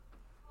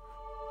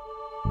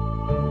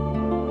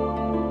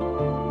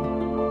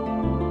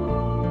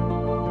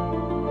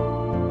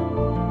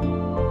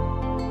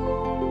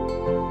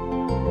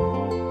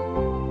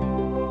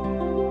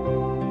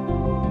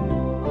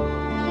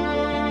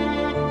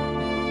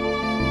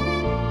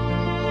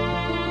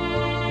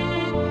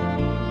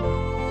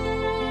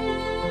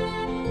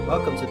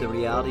Welcome to the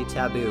Reality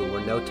Taboo,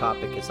 where no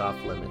topic is off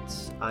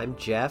limits. I'm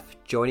Jeff.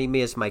 Joining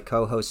me is my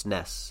co-host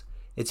Ness.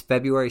 It's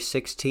February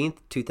 16th,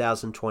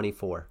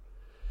 2024.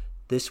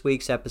 This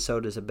week's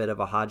episode is a bit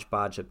of a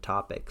hodgepodge of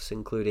topics,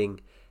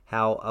 including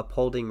how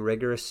upholding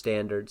rigorous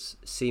standards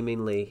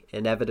seemingly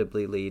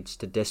inevitably leads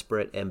to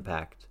disparate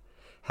impact,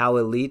 how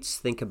elites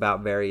think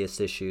about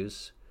various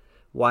issues,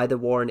 why the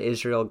war in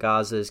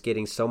Israel-Gaza is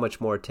getting so much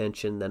more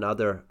attention than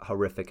other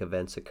horrific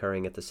events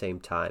occurring at the same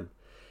time,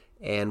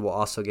 and we'll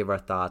also give our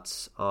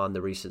thoughts on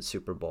the recent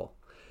Super Bowl.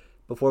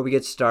 Before we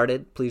get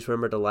started, please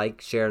remember to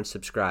like, share, and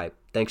subscribe.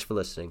 Thanks for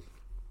listening.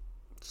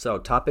 So,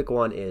 topic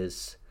 1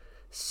 is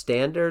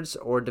standards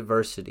or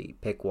diversity.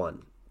 Pick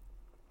one.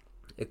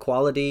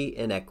 Equality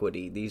and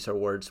equity. These are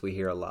words we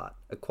hear a lot.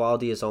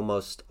 Equality is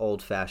almost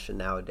old-fashioned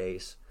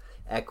nowadays.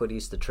 Equity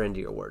is the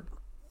trendier word.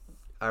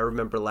 I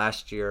remember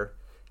last year,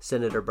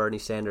 Senator Bernie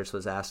Sanders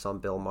was asked on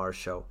Bill Maher's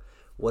show,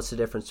 what's the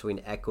difference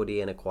between equity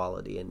and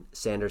equality? And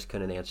Sanders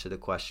couldn't answer the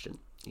question.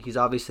 He's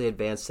obviously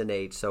advanced in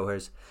age, so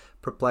his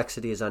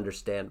perplexity is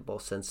understandable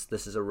since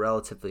this is a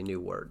relatively new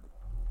word.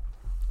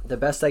 The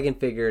best I can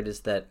figure it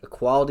is that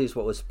equality is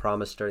what was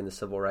promised during the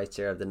civil rights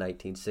era of the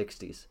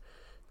 1960s,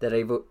 that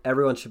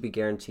everyone should be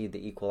guaranteed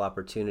the equal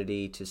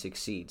opportunity to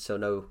succeed, so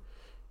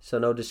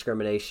no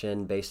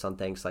discrimination based on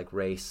things like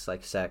race,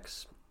 like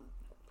sex.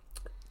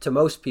 To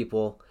most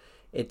people,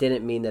 it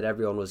didn't mean that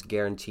everyone was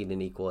guaranteed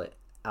an equal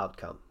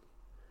outcome.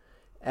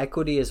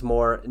 Equity is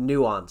more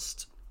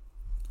nuanced.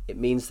 It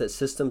means that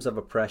systems of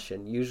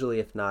oppression, usually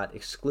if not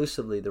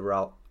exclusively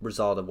the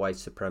result of white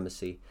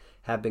supremacy,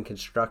 have been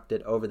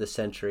constructed over the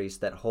centuries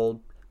that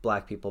hold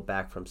black people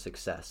back from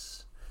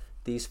success.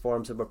 These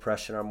forms of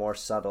oppression are more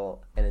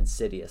subtle and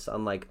insidious,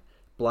 unlike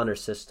blunter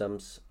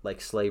systems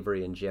like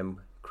slavery and Jim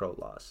Crow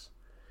laws.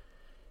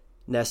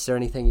 Ness, is there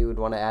anything you would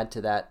want to add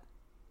to that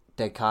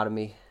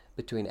dichotomy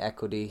between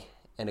equity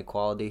and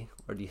equality,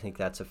 or do you think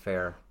that's a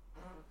fair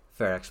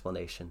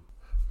explanation?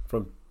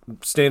 From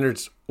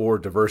standards or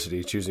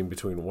diversity, choosing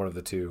between one of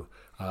the two,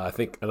 I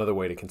think another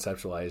way to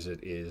conceptualize it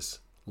is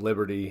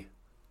liberty,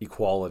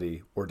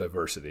 equality, or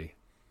diversity.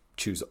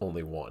 Choose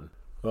only one.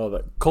 Well,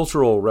 the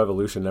cultural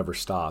revolution never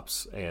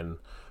stops, and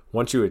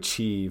once you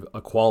achieve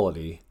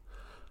equality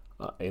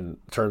in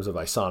terms of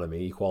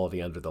isonomy, equality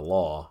under the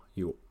law,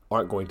 you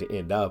aren't going to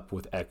end up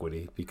with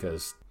equity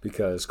because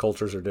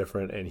cultures are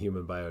different and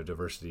human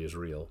biodiversity is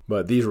real.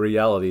 But these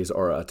realities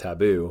are a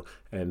taboo,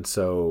 and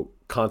so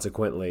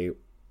consequently,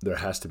 there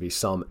has to be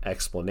some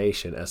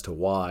explanation as to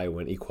why,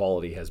 when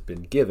equality has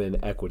been given,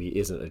 equity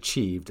isn't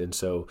achieved. And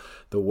so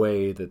the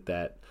way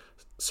that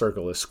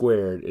circle is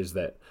squared is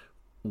that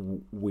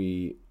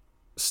we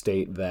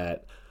state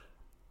that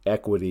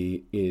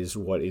equity is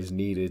what is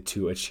needed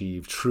to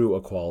achieve true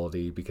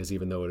equality, because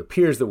even though it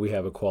appears that we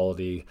have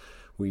equality,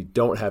 we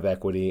don't have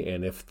equity.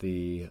 And if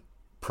the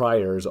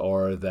priors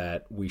are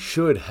that we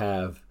should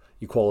have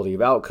equality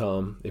of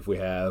outcome if we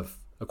have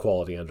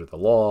equality under the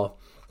law,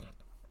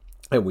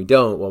 and we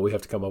don't, well, we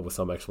have to come up with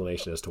some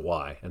explanation as to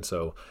why. And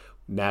so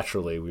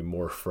naturally, we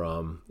morph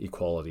from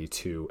equality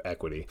to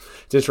equity.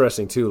 It's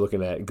interesting, too,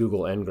 looking at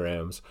Google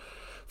Ngrams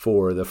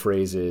for the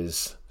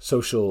phrases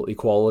social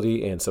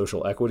equality and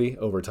social equity.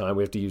 Over time,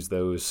 we have to use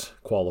those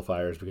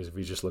qualifiers, because if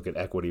you just look at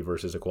equity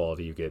versus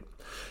equality, you get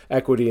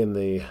equity in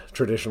the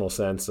traditional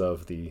sense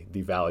of the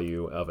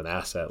value of an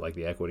asset, like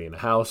the equity in a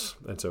house.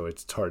 And so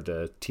it's hard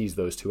to tease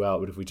those two out.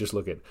 But if we just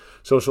look at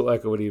social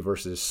equity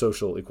versus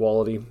social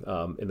equality, in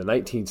the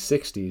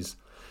 1960s,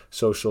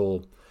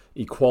 social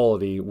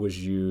equality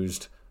was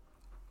used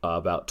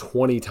about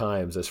 20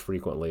 times as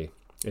frequently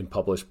in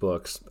published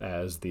books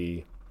as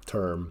the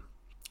term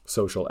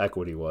social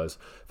equity was.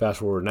 Fast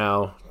forward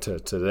now to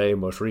today,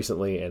 most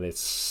recently, and it's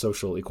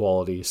social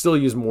equality, still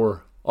used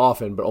more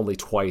often, but only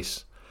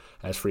twice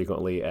as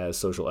frequently as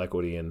social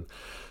equity. And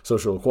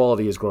social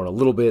equality has grown a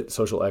little bit.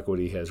 Social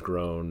equity has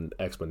grown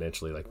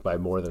exponentially, like by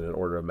more than an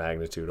order of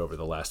magnitude over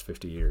the last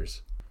 50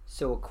 years.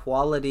 So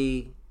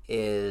equality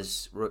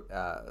is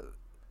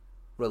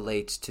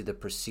relates to the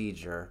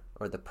procedure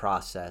or the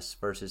process,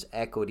 versus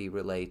equity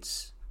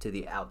relates to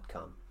the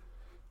outcome.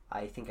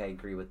 I think I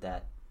agree with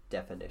that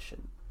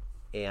definition.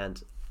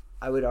 And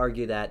I would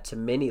argue that to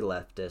many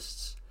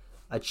leftists,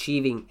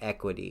 achieving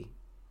equity,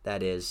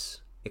 that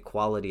is,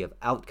 equality of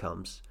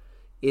outcomes,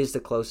 is the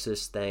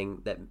closest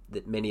thing that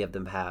many of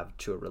them have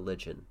to a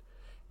religion.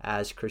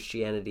 As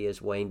Christianity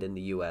has waned in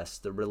the U.S.,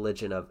 the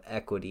religion of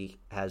equity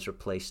has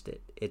replaced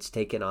it. It's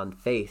taken on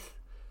faith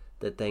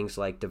that things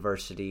like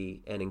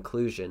diversity and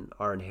inclusion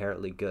are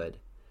inherently good.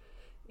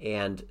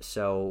 And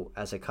so,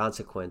 as a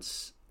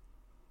consequence,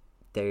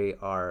 they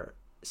are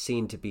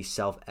seen to be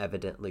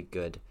self-evidently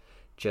good,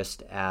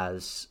 just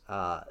as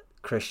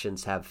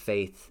Christians have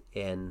faith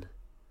in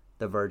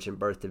the virgin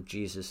birth of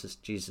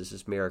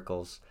Jesus'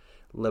 miracles.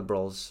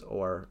 Liberals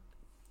or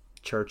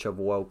Church of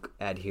Woke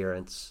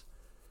adherents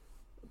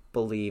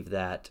believe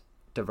that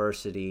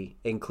diversity,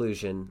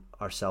 inclusion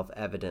are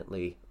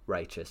self-evidently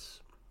righteous.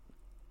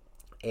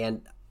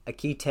 And a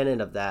key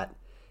tenet of that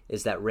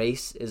is that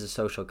race is a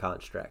social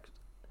construct.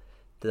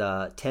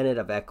 The tenet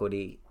of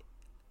equity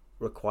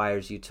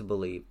requires you to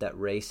believe that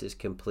race is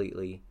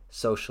completely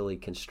socially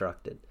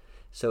constructed.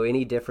 So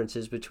any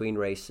differences between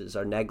races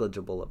are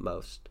negligible at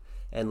most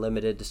and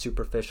limited to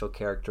superficial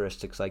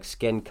characteristics like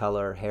skin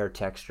color, hair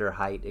texture,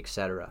 height,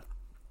 etc.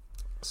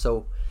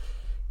 So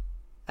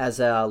as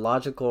a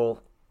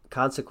logical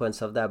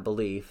consequence of that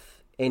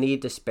belief, any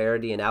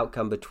disparity in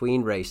outcome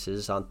between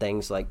races on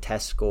things like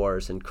test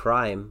scores and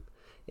crime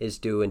is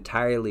due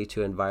entirely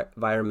to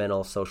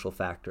environmental social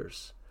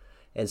factors.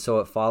 And so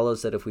it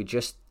follows that if we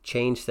just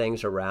change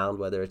things around,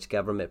 whether it's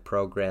government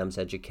programs,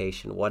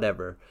 education,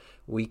 whatever,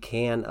 we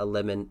can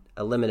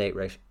eliminate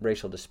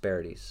racial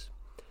disparities.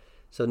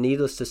 So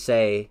needless to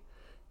say,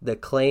 the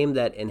claim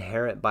that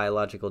inherent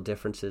biological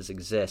differences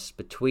exist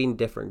between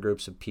different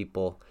groups of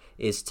people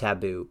is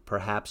taboo,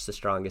 perhaps the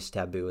strongest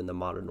taboo in the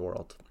modern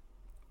world.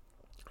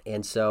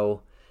 And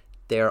so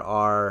there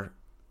are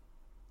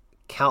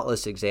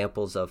countless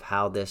examples of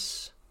how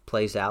this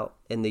plays out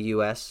in the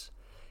U.S.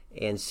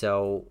 And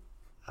so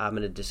I'm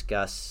going to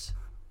discuss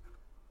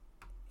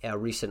a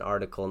recent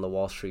article in the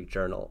Wall Street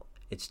Journal.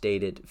 It's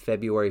dated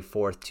February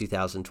 4th,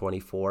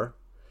 2024.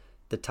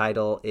 The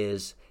title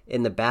is,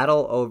 "In the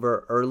Battle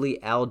Over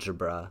Early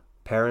Algebra,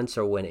 Parents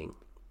Are Winning."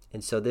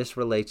 And so this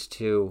relates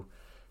to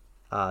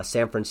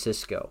San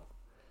Francisco.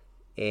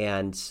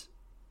 And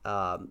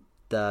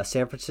the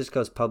San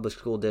Francisco's public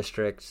school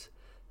district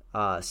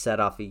set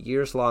off a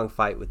years-long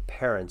fight with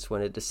parents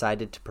when it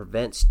decided to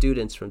prevent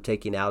students from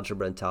taking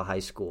algebra until high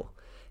school,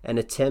 and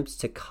attempts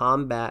to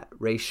combat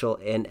racial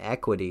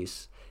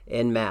inequities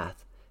in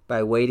math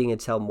by waiting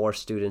until more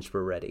students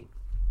were ready.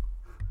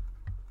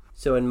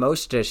 So in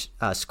most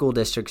school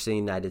districts in the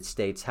United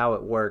States, how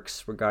it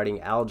works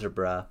regarding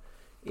algebra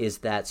is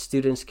that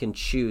students can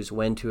choose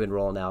when to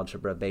enroll in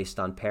algebra based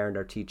on parent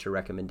or teacher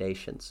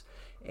recommendations.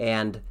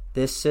 And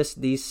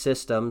these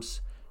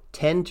systems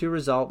tend to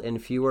result in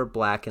fewer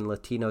Black and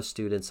Latino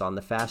students on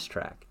the fast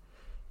track.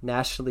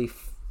 Nationally,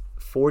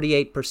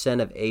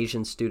 48% of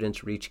Asian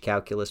students reach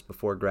calculus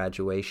before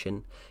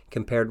graduation,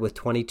 compared with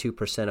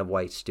 22% of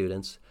white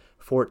students,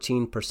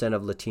 14%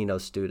 of Latino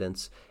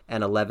students,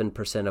 and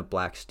 11% of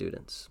Black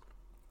students.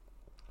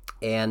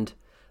 And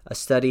a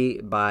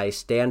study by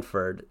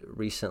Stanford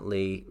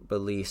recently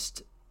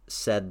released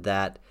said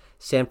that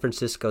San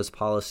Francisco's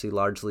policy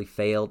largely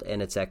failed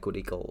in its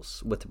equity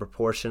goals, with the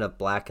proportion of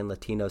Black and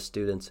Latino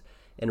students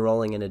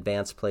enrolling in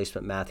advanced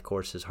placement math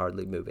courses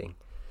hardly moving.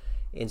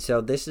 And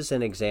so this is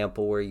an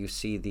example where you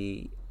see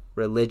the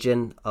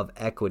religion of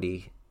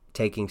equity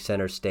taking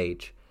center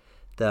stage.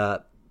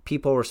 The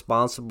people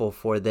responsible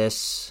for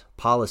this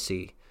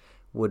policy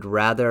would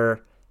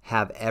rather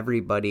have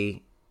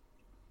everybody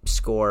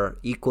score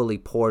equally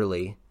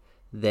poorly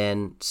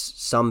than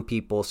some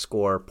people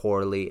score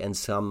poorly and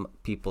some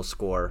people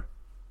score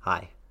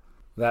high.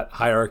 That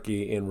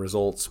hierarchy in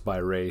results by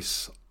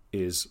race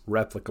is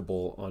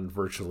replicable on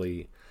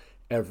virtually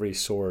every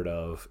sort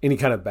of, any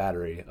kind of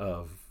battery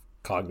of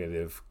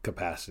cognitive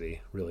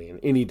capacity, really, in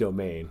any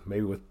domain,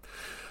 maybe with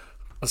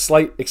a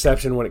slight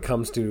exception when it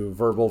comes to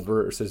verbal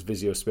versus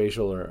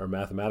visuospatial or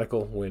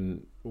mathematical,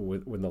 when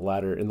in the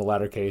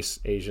latter case,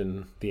 the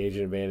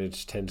Asian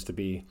advantage tends to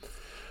be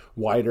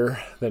wider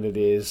than it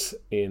is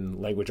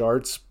in language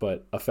arts,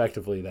 but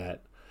effectively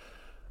that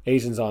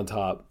Asians on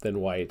top, then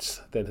whites,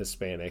 then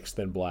Hispanics,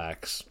 then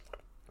Blacks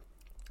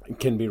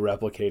can be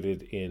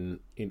replicated in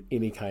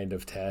any kind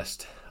of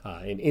test,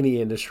 in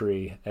any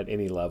industry, at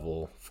any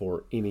level,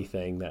 for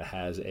anything that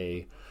has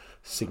a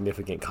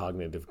significant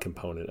cognitive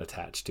component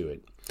attached to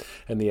it.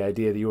 And the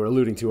idea that you were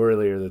alluding to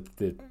earlier,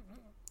 that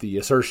the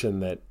assertion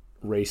that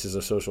race is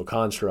a social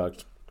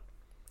construct,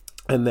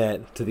 and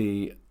that to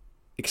the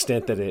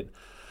extent that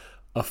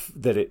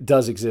it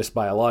does exist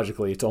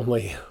biologically, it's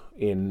only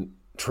in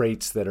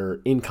traits that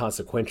are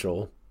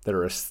inconsequential,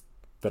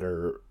 that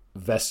are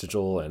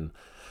vestigial and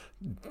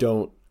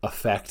don't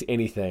affect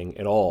anything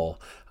at all,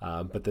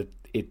 but that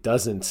it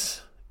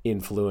doesn't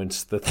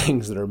influence the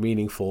things that are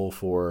meaningful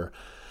for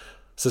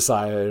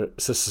society,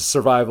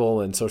 survival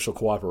and social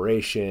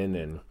cooperation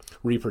and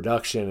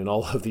reproduction and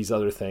all of these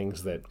other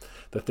things that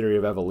the theory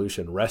of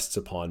evolution rests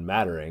upon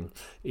mattering,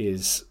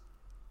 is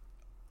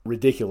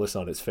ridiculous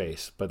on its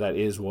face, but that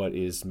is what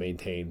is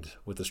maintained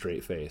with a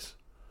straight face.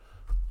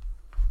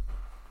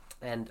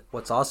 And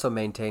what's also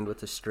maintained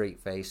with a straight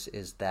face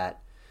is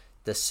that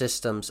the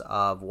systems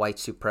of white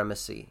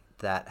supremacy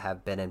that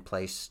have been in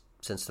place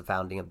since the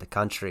founding of the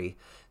country,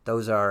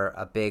 those are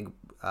a big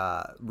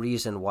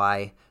reason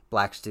why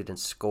Black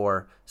students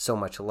score so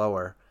much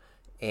lower.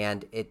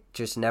 And it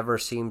just never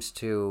seems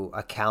to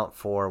account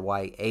for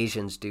why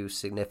Asians do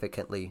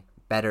significantly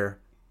better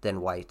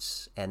than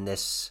whites. And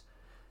this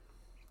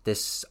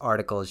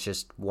article is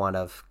just one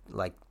of,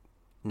 like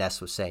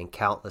Ness was saying,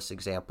 countless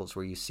examples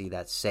where you see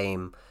that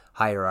same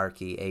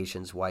hierarchy: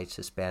 Asians, whites,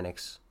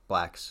 Hispanics,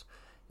 Blacks.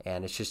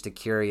 And it's just a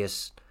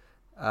curious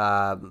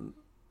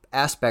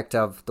aspect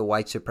of the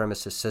white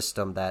supremacist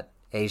system that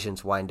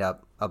Asians wind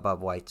up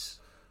above whites.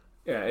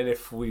 Yeah, and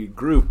if we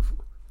group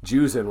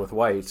Jews in with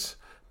whites,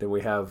 then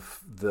we have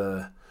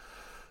the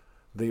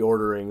the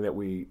ordering that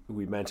we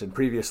mentioned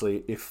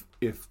previously, if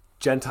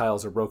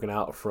Gentiles are broken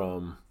out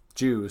from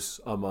Jews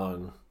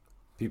among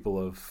people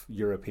of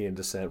European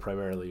descent,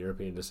 primarily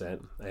European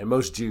descent, and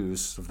most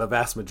Jews, the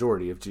vast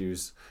majority of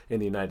Jews in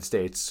the United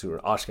States who are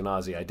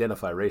Ashkenazi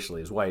identify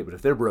racially as white, but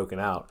if they're broken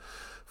out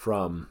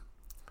from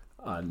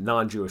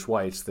non-Jewish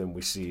whites, then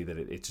we see that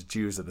it's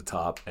Jews at the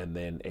top, and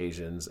then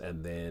Asians,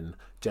 and then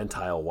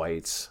Gentile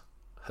whites,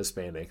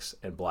 Hispanics,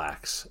 and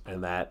blacks.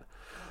 And that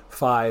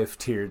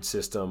 5-tiered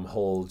system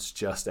holds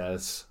just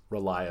as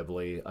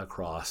reliably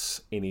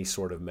across any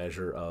sort of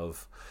measure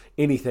of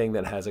anything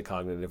that has a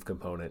cognitive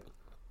component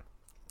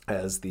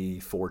as the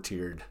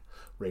 4-tiered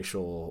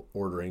racial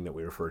ordering that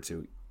we referred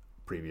to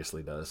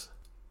previously does.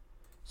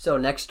 So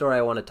next story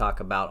I want to talk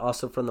about,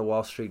 also from the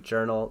Wall Street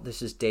Journal.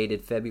 This is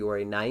dated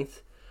February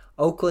 9th.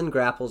 Oakland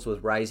grapples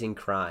with rising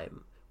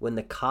crime. When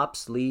the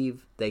cops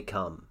leave, they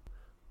come.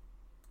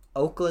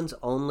 Oakland's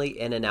only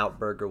In-N-Out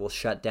Burger will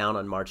shut down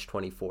on March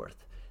 24th.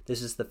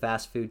 This is the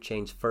fast food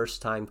chain's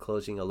first time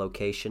closing a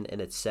location in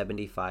its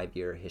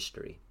 75-year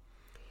history.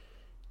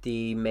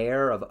 The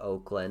mayor of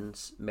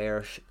Oakland,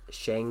 Mayor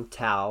Sheng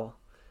Tao,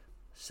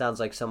 sounds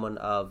like someone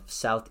of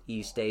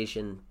Southeast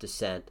Asian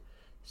descent,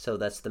 so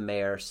that's the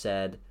mayor,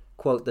 said,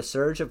 quote, "The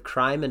surge of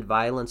crime and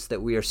violence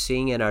that we are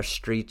seeing in our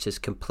streets is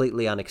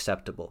completely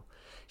unacceptable."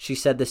 She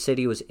said the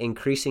city was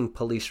increasing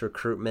police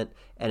recruitment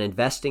and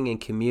investing in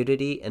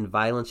community and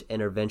violence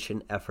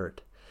intervention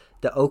effort.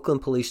 The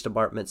Oakland Police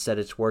Department said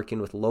it's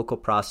working with local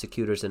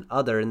prosecutors and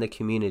others in the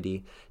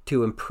community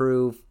to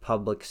improve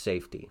public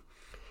safety.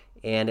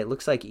 And it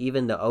looks like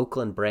even the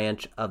Oakland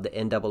branch of the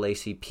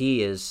NAACP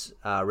is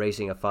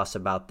raising a fuss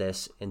about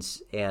this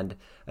and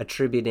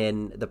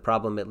attributing the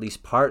problem at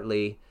least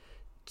partly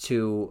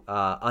to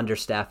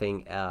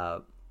understaffing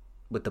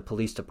with the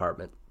police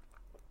department.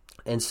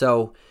 And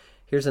so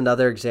here's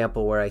another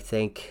example where I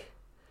think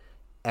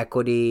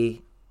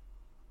equity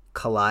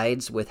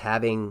collides with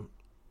having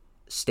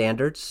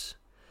standards,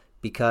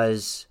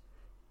 because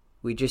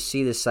we just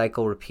see this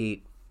cycle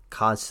repeat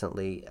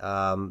constantly.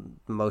 I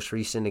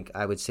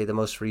would say the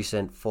most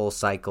recent full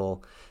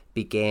cycle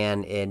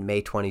began in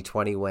May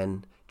 2020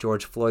 when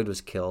George Floyd was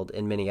killed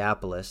in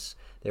Minneapolis.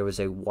 There was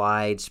a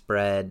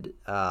widespread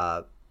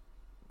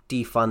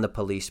defund the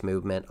police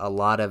movement. A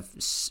lot of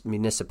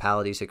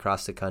municipalities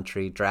across the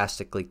country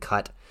drastically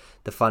cut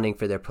the funding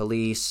for their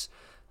police,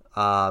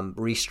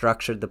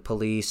 restructured the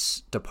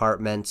police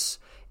departments,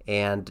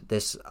 and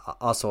this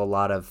also a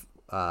lot of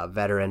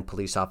veteran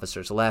police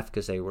officers left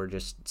because they were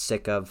just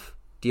sick of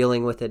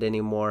dealing with it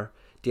anymore,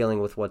 dealing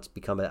with what's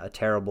become a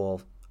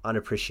terrible,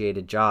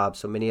 unappreciated job.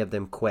 So many of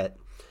them quit.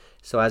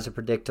 So as a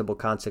predictable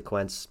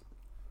consequence,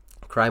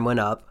 crime went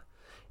up,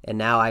 and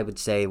now I would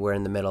say we're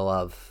in the middle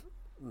of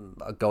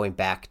going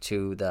back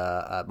to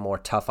the more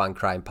tough on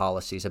crime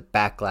policies, a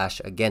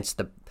backlash against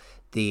the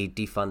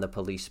defund the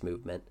police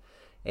movement.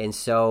 And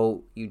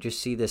so you just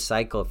see this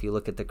cycle. If you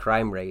look at the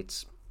crime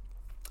rates,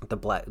 the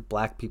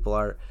black people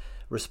are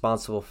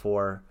responsible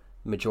for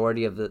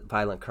majority of the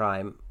violent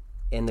crime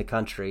in the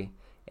country.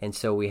 And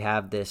so we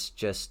have this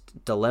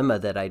just dilemma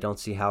that I don't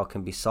see how it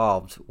can be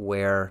solved,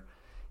 where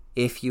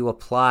if you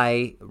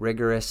apply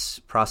rigorous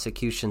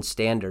prosecution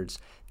standards,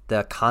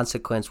 the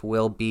consequence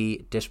will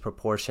be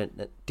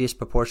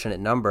disproportionate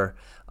number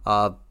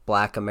of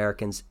black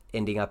Americans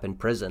ending up in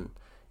prison.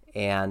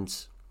 And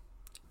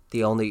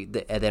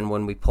then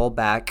when we pull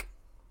back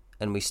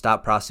and we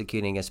stop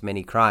prosecuting as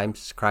many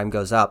crimes, crime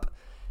goes up,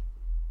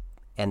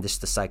 and the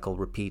cycle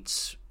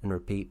repeats and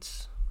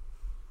repeats.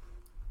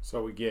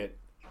 So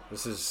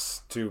this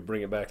is to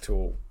bring it back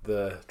to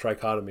the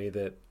trichotomy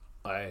that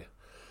I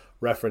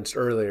referenced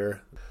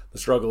earlier. The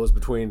struggle is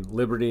between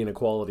liberty and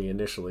equality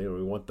initially.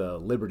 We want the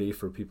liberty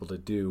for people to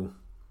do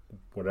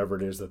whatever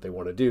it is that they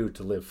want to do,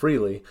 to live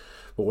freely.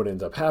 But what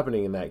ends up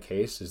happening in that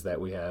case is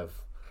that we have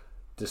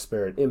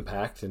disparate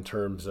impact in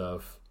terms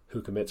of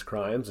who commits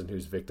crimes and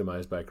who's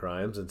victimized by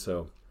crimes. And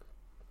so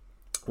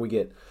we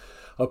get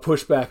a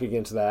pushback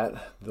against that,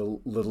 the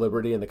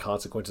liberty and the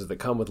consequences that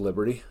come with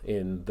liberty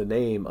in the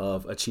name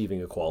of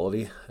achieving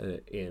equality,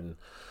 in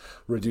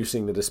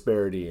reducing the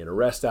disparity in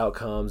arrest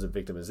outcomes and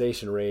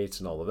victimization rates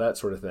and all of that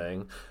sort of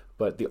thing.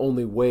 But the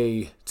only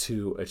way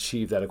to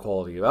achieve that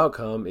equality of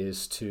outcome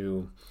is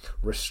to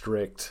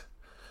restrict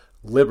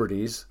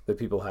liberties that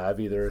people have,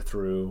 either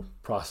through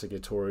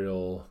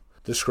prosecutorial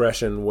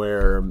discretion,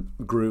 where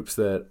groups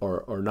that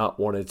are not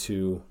wanted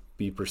to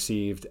be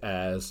perceived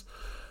as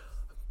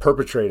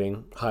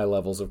perpetrating high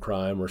levels of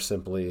crime, or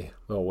simply,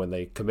 when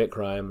they commit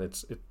crime,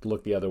 it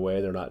look the other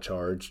way, they're not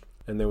charged.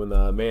 And then when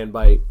the man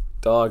bite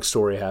dog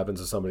story happens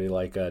to somebody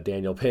like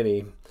Daniel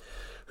Penny,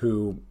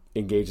 who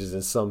engages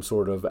in some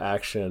sort of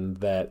action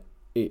that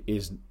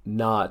is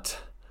not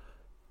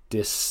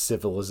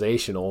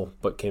discivilizational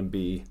but can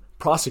be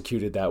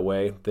prosecuted that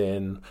way,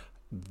 then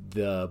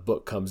the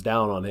book comes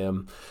down on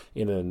him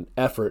in an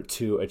effort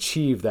to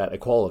achieve that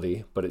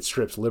equality, but it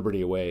strips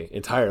liberty away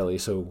entirely.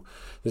 So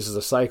this is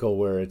a cycle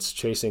where it's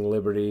chasing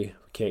liberty,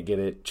 can't get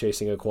it,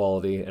 chasing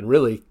equality, and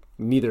really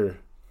neither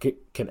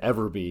can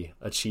ever be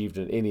achieved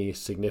in any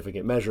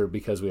significant measure,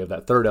 because we have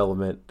that third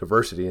element,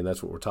 diversity, and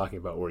that's what we're talking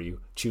about, where you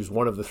choose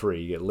one of the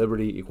three. You get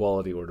liberty,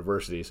 equality, or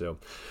diversity. So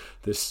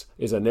this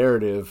is a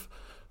narrative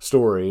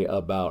story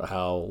about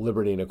how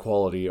liberty and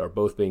equality are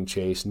both being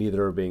chased,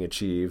 neither are being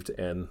achieved,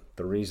 and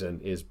the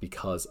reason is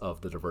because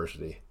of the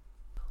diversity.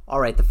 All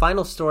right, the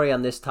final story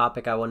on this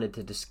topic I wanted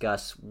to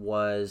discuss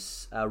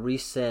was a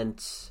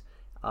recent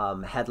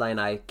headline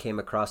I came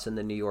across in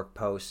the New York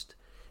Post.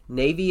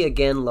 Navy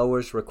again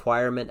lowers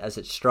requirement as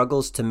it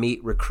struggles to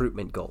meet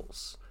recruitment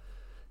goals.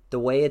 The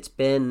way it's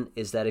been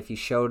is that if you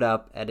showed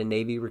up at a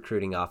Navy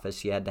recruiting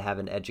office, you had to have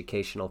an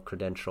educational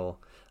credential,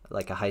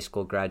 like a high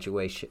school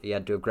graduation. You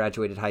had to have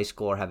graduated high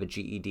school or have a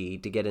GED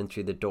to get in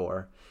through the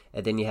door.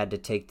 And then you had to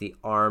take the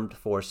Armed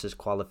Forces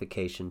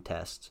qualification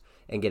tests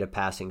and get a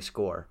passing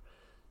score.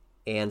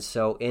 And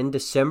so in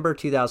December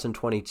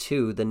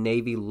 2022, the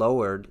Navy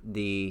lowered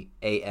the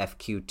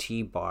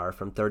AFQT bar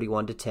from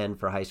 31 to 10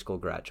 for high school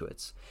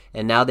graduates.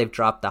 And now they've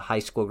dropped the high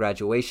school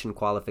graduation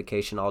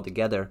qualification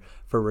altogether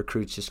for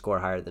recruits to score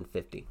higher than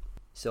 50.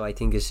 So I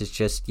think this is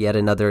just yet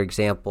another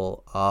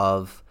example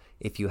of,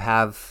 if you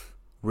have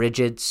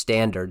rigid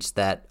standards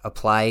that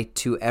apply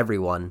to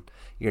everyone,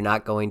 you're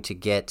not going to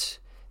get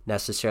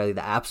necessarily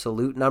the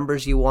absolute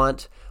numbers you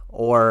want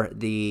or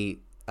the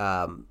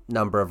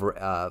number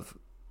of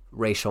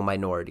racial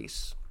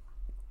minorities.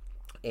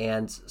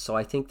 And so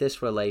I think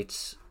this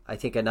relates, I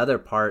think another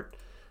part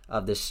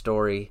of this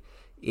story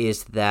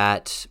is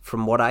that,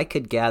 from what I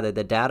could gather,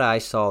 the data I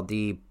saw,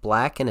 the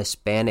Black and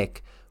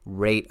Hispanic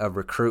rate of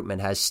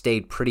recruitment has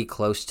stayed pretty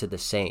close to the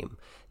same.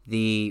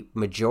 The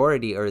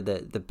majority, or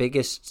the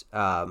biggest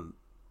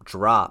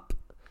drop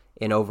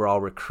in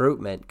overall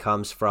recruitment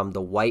comes from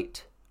the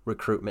white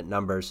recruitment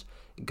numbers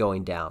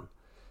going down.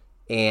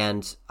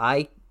 And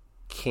I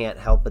can't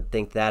help but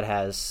think that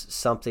has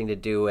something to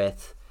do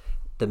with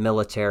the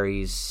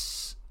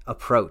military's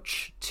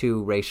approach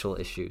to racial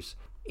issues.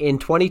 In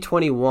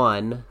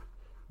 2021,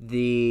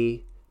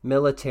 the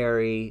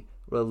military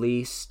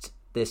released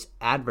this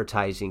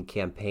advertising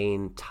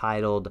campaign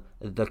titled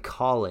The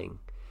Calling.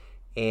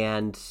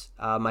 And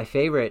my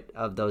favorite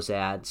of those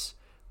ads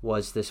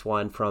was this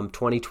one from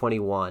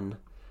 2021.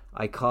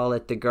 I call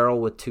it the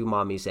Girl with Two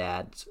Mommies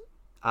ads.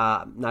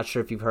 I'm not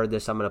sure if you've heard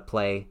this. I'm going to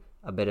play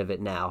a bit of it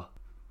now.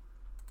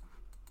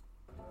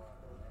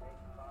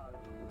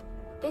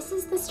 This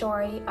is the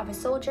story of a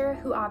soldier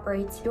who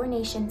operates your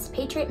nation's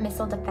Patriot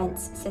missile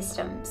defense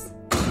systems.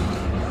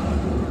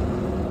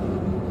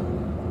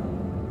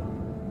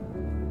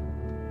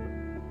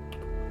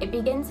 It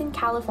begins in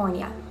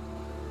California,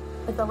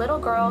 with a little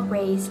girl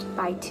raised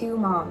by two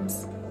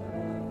moms.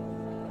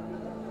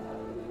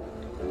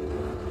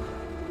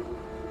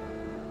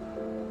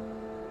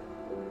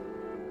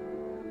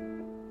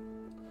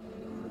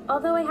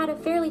 Although I had a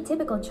fairly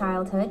typical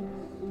childhood,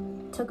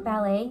 took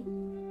ballet,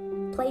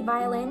 played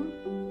violin,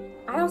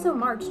 I also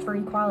marched for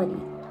equality.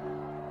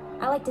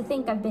 I like to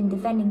think I've been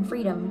defending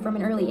freedom from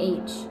an early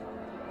age.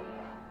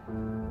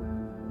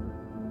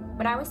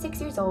 When I was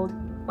 6 years old,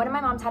 one of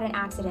my moms had an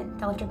accident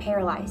that left her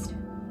paralyzed.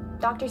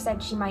 Doctors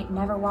said she might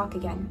never walk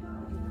again.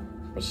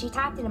 But she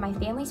tapped into my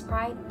family's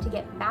pride to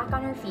get back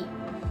on her feet,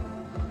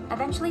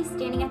 eventually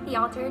standing at the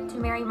altar to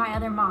marry my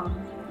other mom.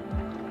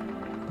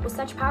 With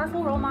such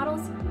powerful role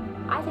models,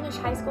 I finished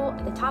high school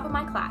at the top of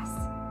my class,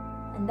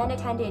 and then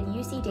attended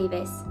UC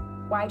Davis,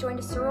 where I joined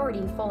a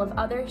sorority full of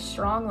other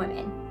strong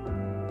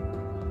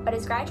women. But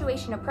as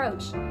graduation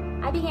approached,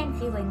 I began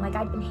feeling like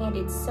I'd been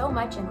handed so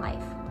much in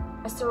life,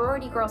 a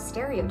sorority girl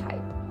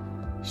stereotype.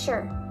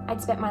 Sure,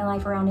 I'd spent my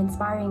life around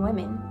inspiring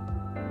women,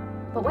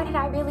 but what had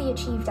I really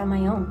achieved on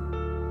my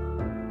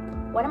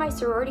own? One of my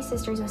sorority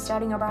sisters was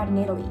studying abroad in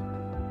Italy.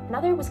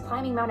 Another was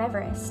climbing Mount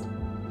Everest.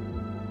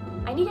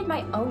 I needed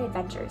my own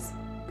adventures,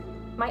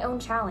 my own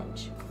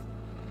challenge.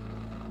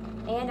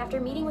 And after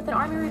meeting with an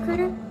Army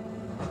recruiter,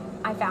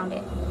 I found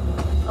it.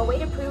 A way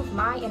to prove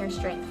my inner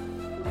strength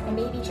and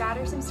maybe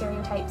shatter some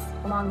stereotypes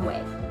along the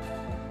way.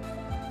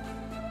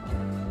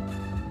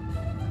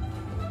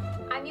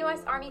 I'm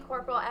U.S. Army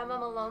Corporal Emma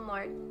Malone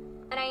Lord,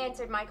 and I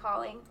answered my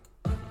calling.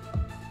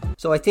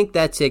 So I think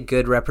that's a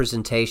good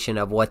representation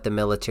of what the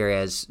military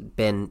has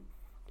been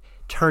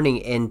turning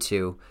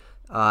into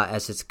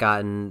as it's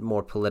gotten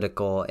more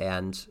political,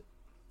 and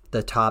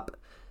the top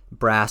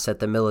brass at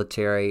the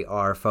military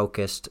are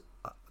focused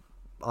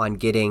on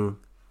getting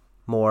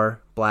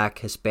more Black,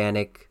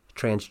 Hispanic,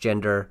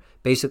 transgender,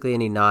 basically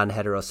any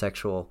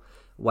non-heterosexual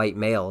white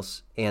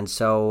males. And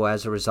so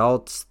as a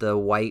result, the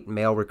white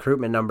male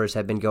recruitment numbers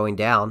have been going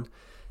down,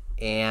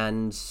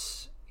 and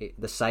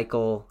the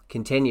cycle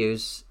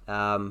continues.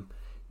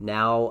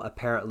 Now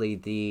apparently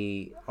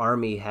the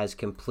Army has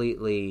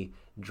completely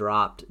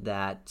dropped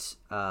that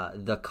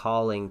The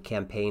Calling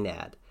campaign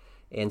ad.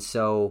 And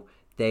so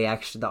the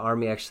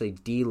Army actually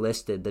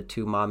delisted the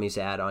Two Mommies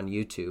ad on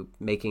YouTube,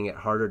 making it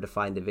harder to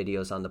find the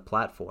videos on the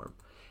platform.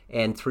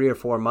 And 3 or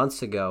 4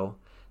 months ago,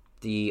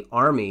 the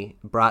Army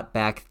brought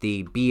back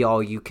the "Be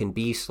All You Can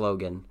Be"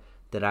 slogan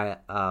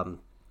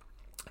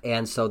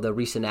and so the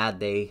recent ad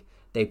they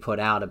they put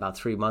out about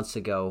 3 months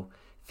ago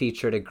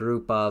featured a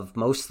group of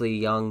mostly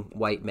young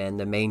white men.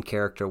 The main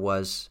character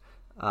was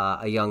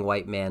a young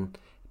white man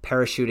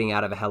parachuting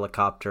out of a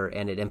helicopter,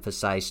 and it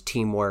emphasized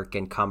teamwork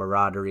and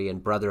camaraderie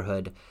and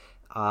brotherhood.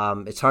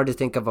 It's hard to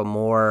think of a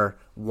more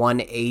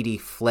 180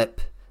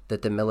 flip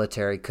that the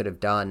military could have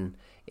done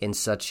in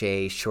such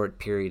a short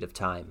period of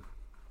time.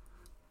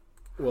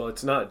 Well,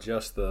 it's not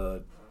just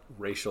the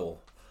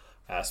racial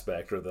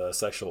aspect or the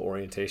sexual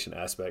orientation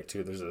aspect,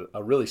 too. There's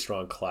a really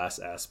strong class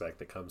aspect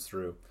that comes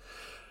through.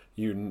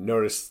 You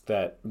notice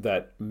that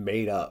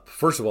made up.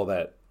 First of all,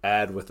 that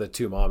ad with the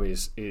two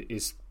mommies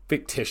is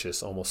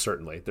fictitious, almost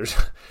certainly.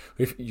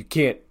 If you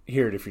can't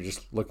hear it if you're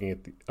just looking at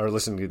or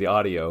listening to the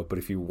audio, but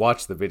if you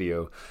watch the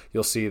video,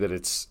 you'll see that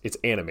it's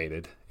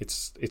animated.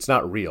 It's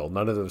not real.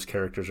 None of those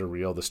characters are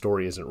real. The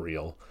story isn't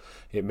real.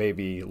 It may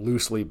be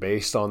loosely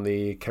based on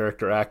the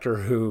character actor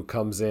who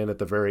comes in at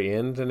the very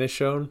end and is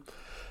shown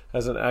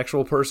as an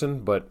actual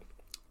person, but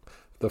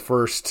the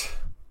first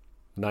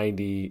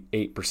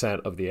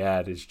 98% of the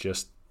ad is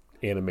just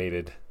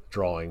animated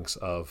drawings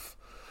of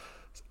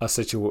a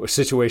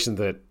situation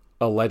that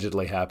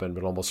allegedly happened,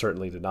 but almost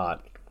certainly did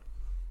not.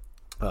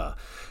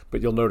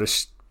 But you'll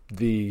notice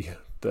the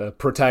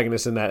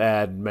protagonist in that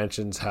ad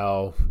mentions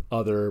how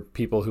other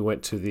people who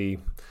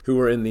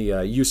were in the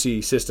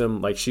UC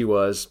system, like she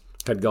was,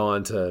 had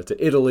gone to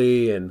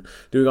Italy and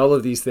doing all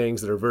of these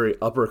things that are very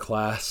upper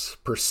class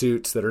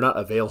pursuits that are not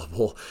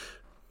available,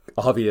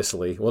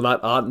 obviously.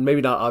 Well,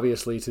 maybe not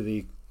obviously to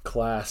the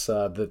class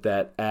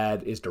that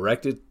ad is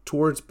directed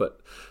towards, but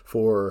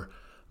for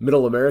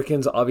middle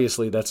Americans,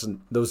 obviously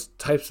those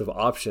types of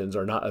options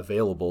are not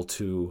available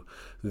to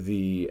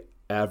the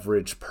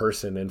average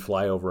person in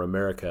flyover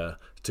America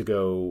to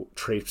go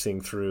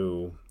traipsing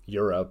through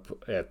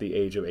Europe at the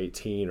age of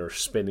 18 or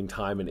spending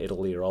time in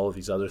Italy or all of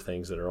these other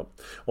things that are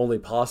only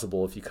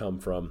possible if you come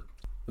from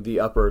the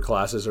upper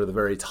classes or the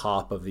very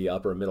top of the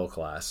upper middle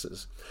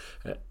classes.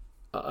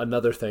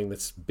 Another thing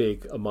that's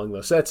big among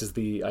those sets is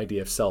the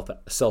idea of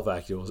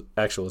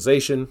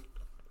self-actualization.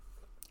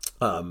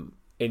 And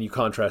you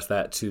contrast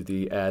that to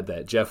the ad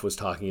that Jeff was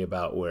talking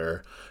about,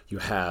 where you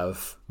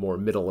have more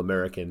middle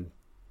American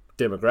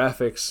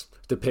demographics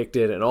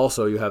depicted, and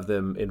also you have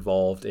them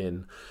involved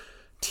in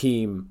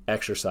team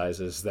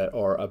exercises that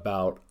are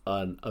about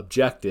an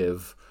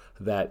objective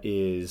that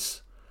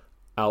is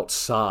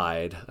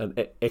outside, an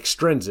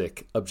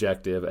extrinsic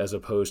objective, as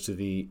opposed to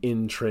the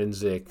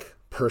intrinsic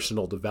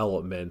personal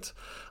development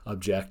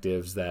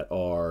objectives that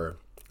are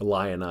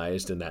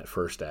lionized in that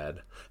first ad.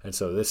 And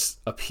so this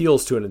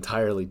appeals to an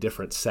entirely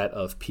different set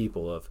of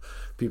people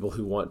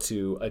who want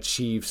to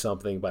achieve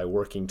something by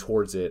working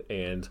towards it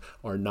and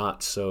are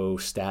not so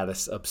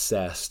status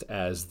obsessed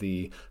as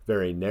the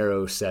very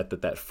narrow set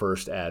that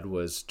first ad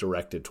was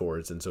directed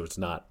towards. And so it's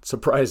not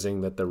surprising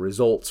that the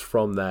results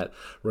from that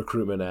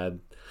recruitment ad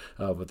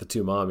with the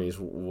two mommies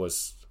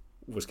was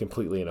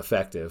completely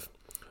ineffective.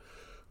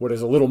 What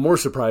is a little more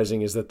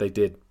surprising is that they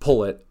did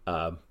pull it,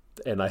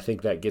 and I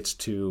think that gets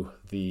to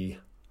the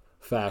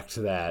fact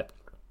that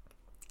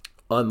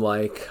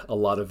unlike a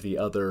lot of the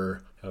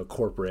other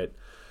corporate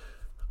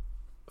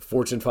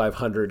Fortune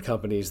 500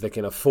 companies that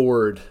can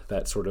afford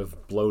that sort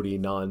of bloaty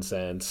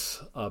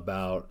nonsense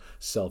about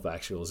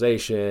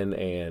self-actualization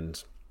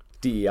and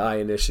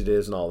DEI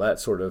initiatives and all that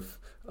sort of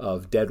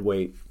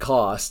deadweight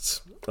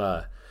costs,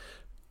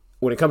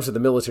 when it comes to the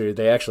military,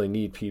 they actually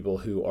need people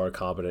who are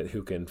competent,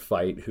 who can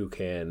fight, who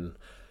can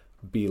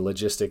be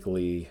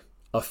logistically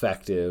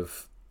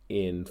effective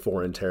in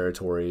foreign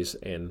territories.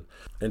 And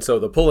so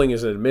the pulling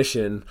is an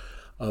admission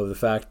of the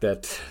fact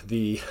that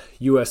the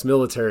U.S.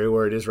 military,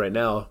 where it is right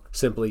now,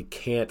 simply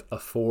can't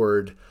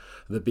afford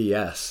the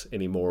BS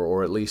anymore,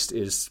 or at least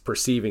is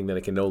perceiving that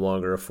it can no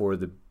longer afford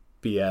the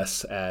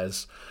BS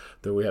as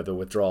that we have the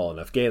withdrawal in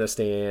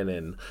Afghanistan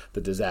and the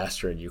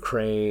disaster in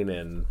Ukraine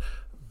and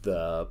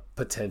the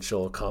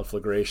potential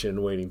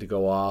conflagration waiting to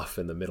go off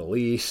in the Middle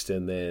East,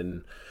 and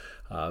then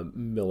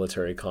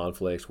military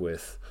conflict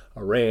with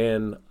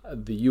Iran.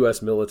 The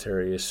U.S.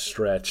 military is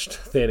stretched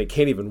thin. It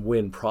can't even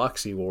win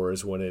proxy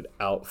wars when it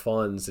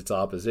outfunds its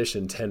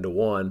opposition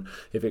 10-1.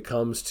 If it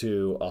comes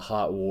to a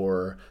hot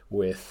war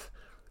with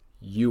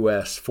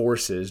U.S.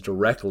 forces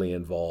directly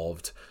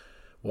involved,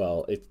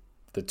 well,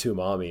 the two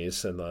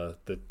mommies and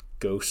the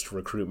ghost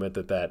recruitment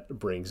that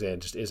brings in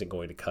just isn't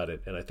going to cut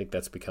it. And I think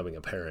that's becoming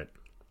apparent.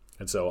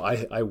 And so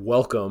I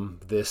welcome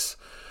this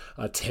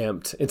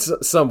attempt. In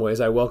some ways,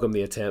 I welcome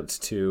the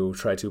attempt to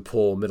try to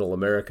pull middle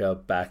America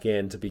back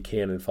in to be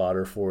cannon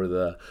fodder for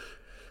the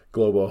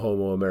global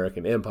homo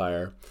American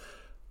empire,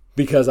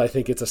 because I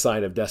think it's a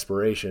sign of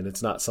desperation.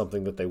 It's not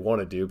something that they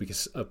want to do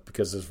because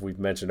as we've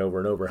mentioned over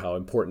and over, how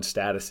important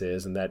status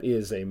is, and that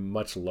is a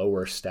much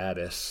lower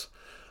status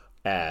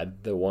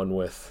ad, the one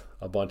with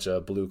a bunch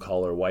of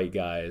blue-collar white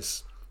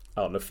guys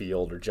out in a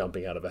field or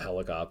jumping out of a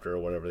helicopter or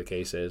whatever the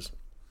case is,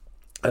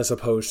 as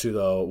opposed to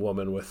the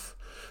woman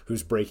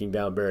who's breaking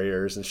down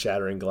barriers and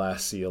shattering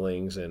glass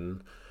ceilings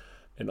and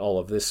all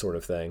of this sort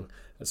of thing.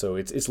 So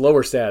it's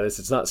lower status.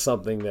 It's not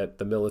something that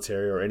the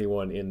military or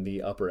anyone in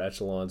the upper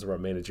echelons of our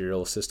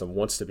managerial system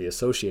wants to be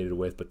associated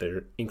with, but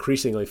they're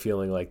increasingly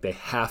feeling like they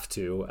have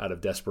to out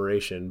of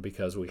desperation,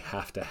 because we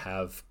have to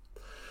have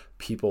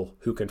people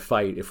who can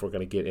fight if we're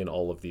going to get in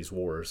all of these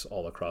wars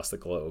all across the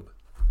globe.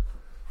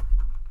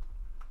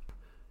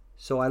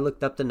 So I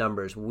looked up the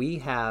numbers. We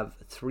have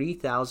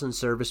 3,000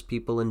 service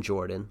people in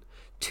Jordan,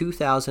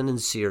 2,000 in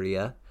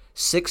Syria,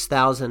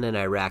 6,000 in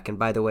Iraq. And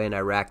by the way, in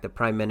Iraq, the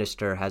prime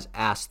minister has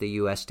asked the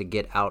U.S. to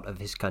get out of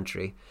his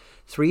country.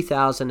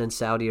 3,000 in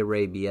Saudi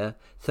Arabia,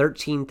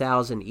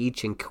 13,000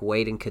 each in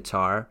Kuwait and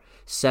Qatar,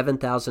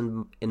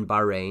 7,000 in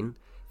Bahrain,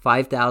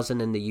 5,000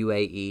 in the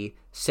UAE,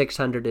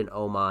 600 in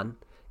Oman,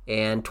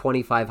 and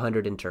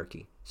 2,500 in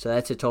Turkey. So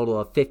that's a total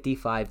of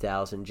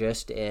 55,000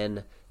 just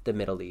in the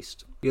Middle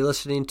East. You're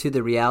listening to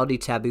the Reality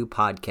Taboo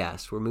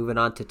podcast. We're moving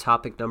on to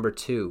topic number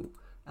 2,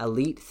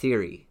 elite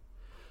theory.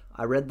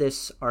 I read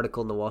this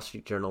article in the Wall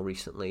Street Journal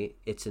recently.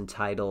 It's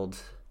entitled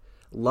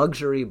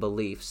Luxury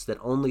Beliefs That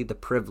Only the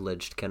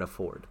Privileged Can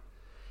Afford.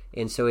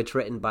 And so it's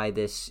written by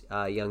this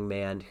young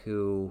man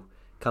who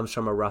comes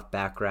from a rough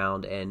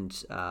background and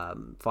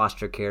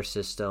foster care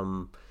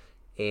system,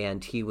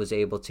 and he was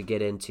able to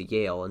get into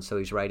Yale, and so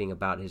he's writing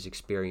about his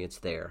experience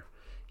there.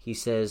 He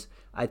says,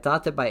 I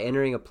thought that by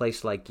entering a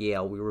place like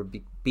Yale, we were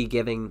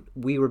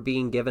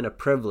being given a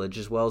privilege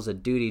as well as a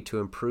duty to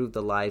improve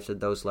the lives of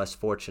those less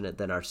fortunate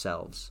than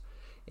ourselves.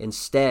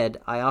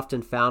 Instead, I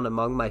often found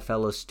among my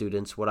fellow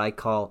students what I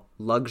call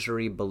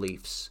luxury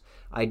beliefs,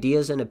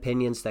 ideas and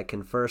opinions that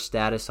confer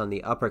status on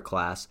the upper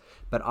class,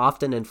 but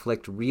often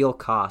inflict real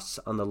costs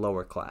on the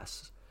lower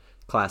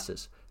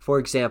classes. For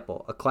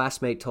example, a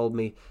classmate told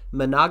me,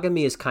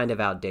 monogamy is kind of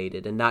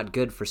outdated and not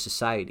good for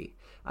society.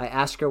 I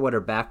asked her what her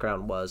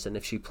background was and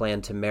if she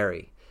planned to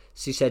marry.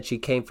 She said she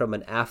came from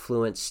an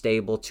affluent,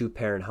 stable,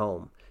 2-parent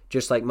home,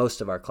 just like most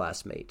of our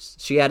classmates.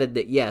 She added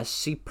that yes,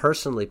 she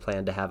personally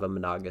planned to have a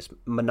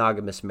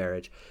monogamous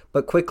marriage,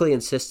 but quickly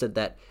insisted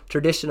that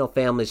traditional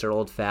families are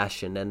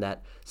old-fashioned and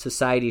that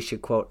society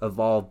should, quote,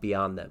 evolve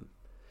beyond them.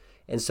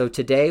 And so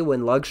today,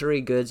 when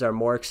luxury goods are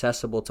more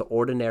accessible to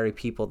ordinary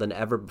people than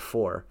ever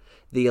before,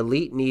 the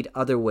elite need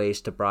other ways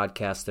to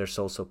broadcast their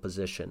social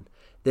position.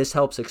 This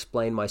helps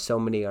explain why so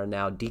many are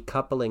now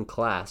decoupling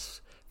class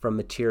from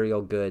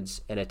material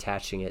goods and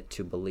attaching it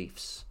to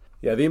beliefs.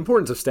 Yeah, the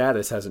importance of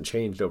status hasn't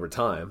changed over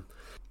time.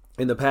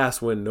 In the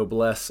past, when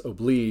noblesse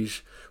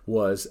oblige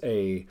was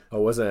a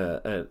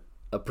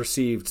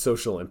perceived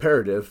social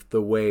imperative,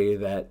 the way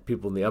that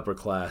people in the upper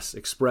class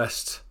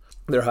expressed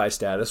their high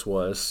status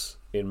was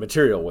in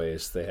material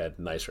ways. They had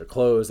nicer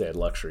clothes, they had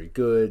luxury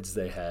goods,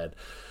 they had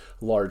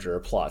larger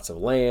plots of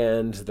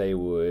land, they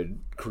would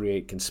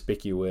create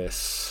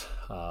conspicuous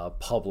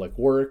public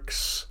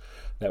works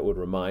that would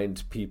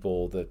remind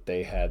people that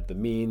they had the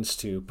means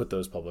to put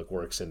those public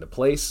works into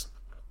place.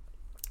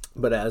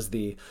 But as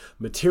the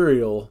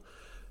material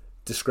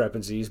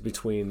discrepancies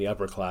between the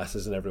upper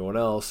classes and everyone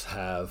else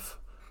have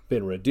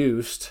been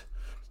reduced,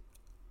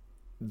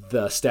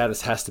 the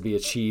status has to be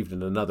achieved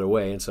in another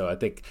way. And so I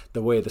think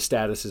the way the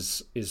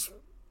status is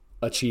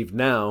achieved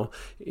now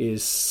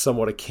is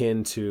somewhat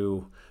akin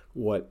to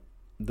what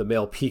the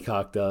male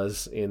peacock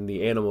does in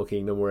the animal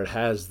kingdom, where it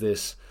has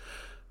this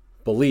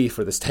belief,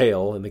 or this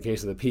tale in the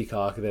case of the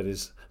peacock, that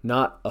is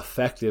not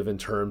effective in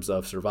terms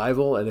of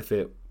survival. And if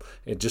it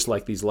just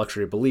like these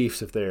luxury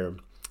beliefs, if they're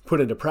put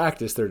into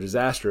practice, they're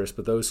disastrous.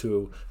 But those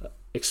who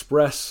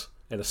express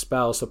and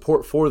espouse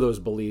support for those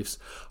beliefs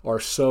are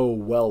so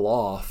well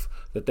off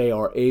that they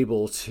are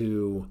able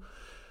to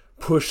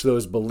push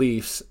those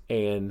beliefs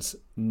and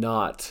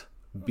not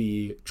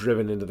be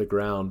driven into the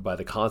ground by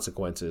the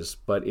consequences.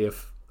 But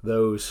if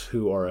those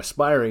who are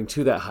aspiring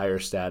to that higher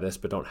status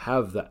but don't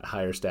have that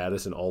higher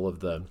status and all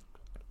of the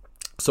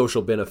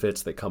social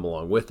benefits that come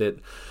along with it,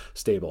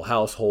 stable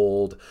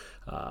household,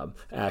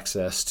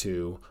 access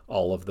to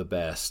all of the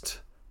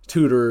best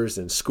tutors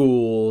and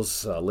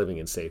schools, living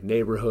in safe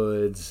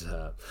neighborhoods,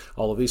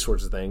 all of these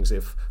sorts of things,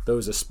 if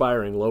those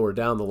aspiring lower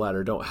down the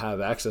ladder don't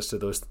have access to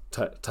those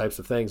types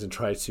of things and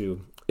try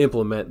to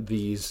implement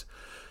these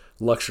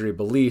luxury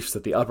beliefs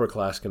that the upper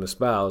class can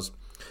espouse,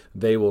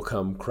 they will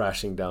come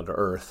crashing down to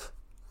earth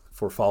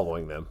for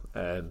following them.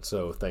 And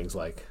so things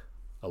like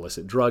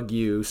illicit drug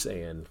use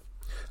and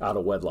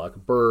out-of-wedlock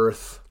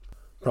birth,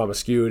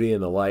 promiscuity,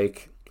 and the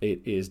like,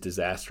 it is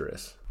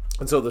disastrous.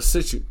 And so the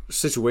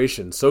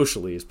situation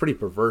socially is pretty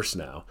perverse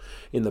now.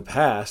 In the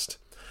past,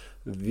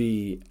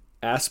 the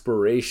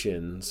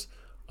aspirations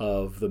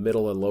of the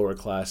middle and lower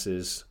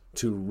classes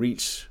to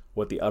reach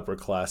what the upper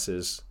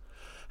classes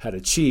had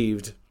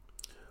achieved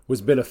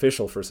was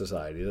beneficial for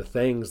society. The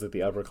things that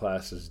the upper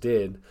classes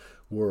did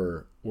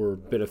were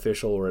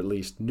beneficial, or at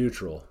least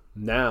neutral.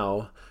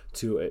 Now,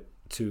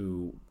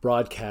 to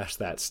broadcast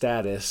that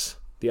status,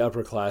 the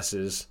upper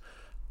classes,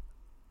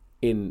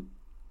 in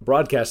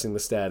broadcasting the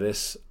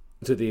status,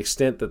 to the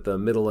extent that the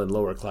middle and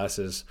lower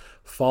classes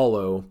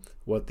follow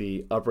what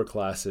the upper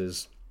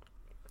classes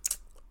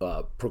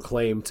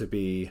proclaim to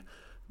be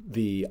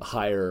the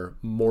higher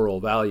moral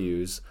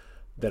values,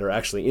 that are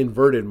actually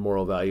inverted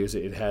moral values,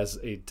 it has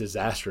a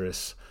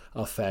disastrous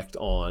effect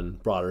on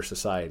broader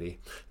society.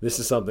 This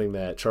is something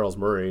that Charles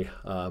Murray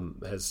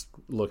has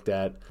looked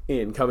at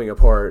in Coming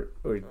Apart,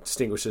 where he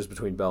distinguishes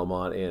between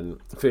Belmont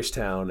and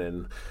Fishtown,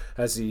 and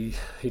as he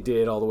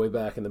did all the way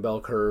back in the bell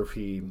curve,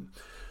 he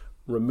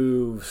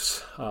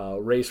removes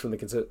race from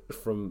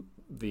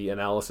the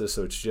analysis,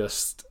 so it's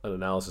just an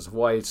analysis of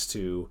whites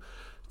to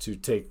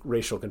take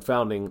racial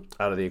confounding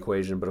out of the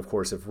equation. But of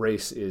course, if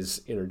race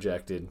is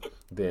interjected,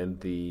 then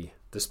the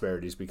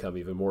disparities become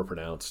even more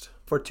pronounced.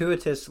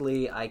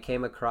 Fortuitously, I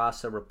came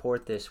across a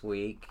report this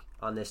week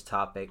on this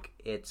topic.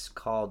 It's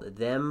called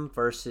Them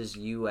versus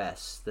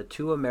U.S., the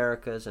Two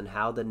Americas and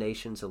How the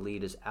Nation's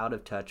Elite is Out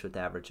of Touch with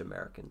Average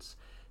Americans.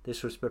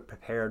 This was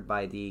prepared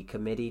by the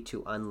Committee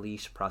to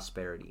Unleash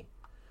Prosperity.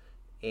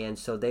 And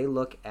so they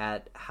look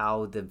at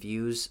how the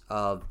views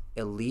of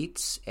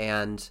elites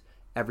and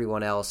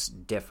everyone else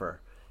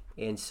differ.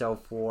 And so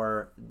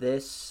for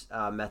this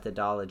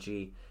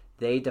methodology,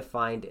 they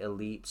defined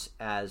elites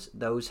as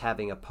those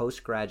having a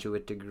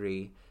postgraduate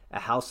degree, a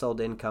household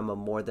income of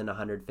more than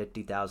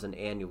 $150,000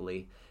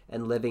 annually,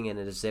 and living in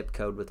a zip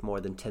code with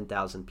more than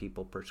 10,000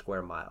 people per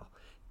square mile.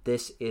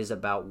 This is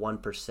about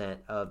 1%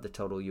 of the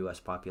total U.S.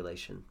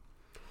 population.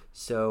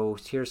 So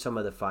here's some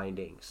of the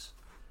findings.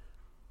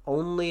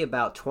 Only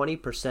about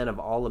 20% of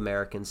all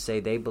Americans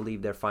say they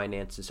believe their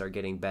finances are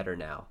getting better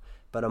now.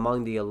 But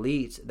among the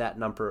elites, that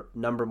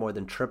number more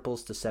than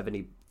triples to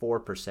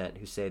 74%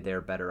 who say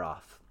they're better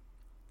off.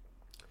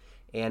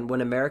 And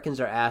when Americans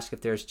are asked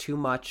if there's too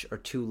much or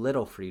too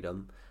little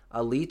freedom,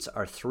 elites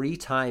are 3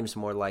 times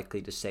more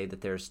likely to say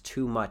that there's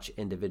too much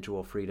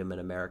individual freedom in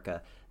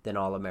America than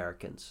all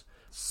Americans.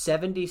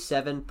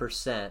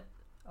 77%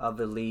 of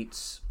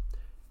elites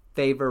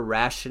favor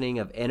rationing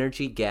of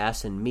energy,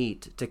 gas, and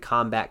meat to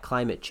combat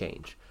climate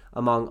change.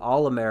 Among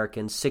all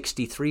Americans,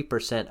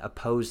 63%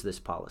 oppose this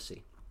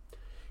policy.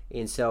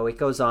 And so it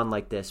goes on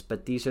like this,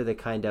 but these are the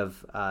kind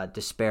of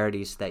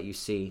disparities that you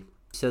see.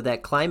 So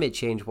that climate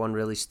change one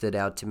really stood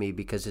out to me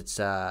because it's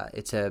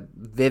a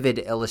vivid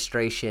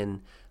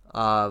illustration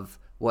of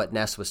what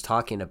Ness was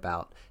talking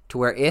about, to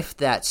where if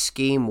that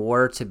scheme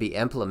were to be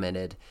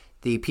implemented,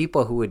 the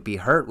people who would be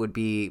hurt would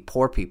be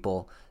poor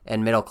people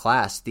and middle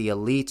class. The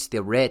elites,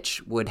 the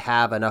rich, would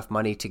have enough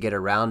money to get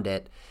around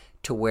it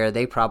to where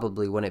they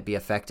probably wouldn't be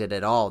affected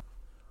at all.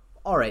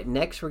 All right,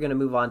 next we're going to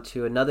move on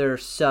to another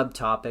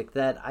subtopic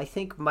that I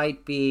think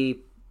might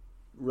be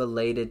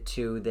related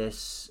to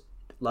this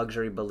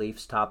luxury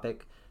beliefs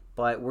topic,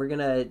 but we're going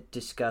to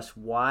discuss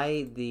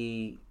why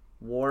the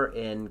war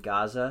in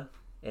Gaza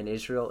and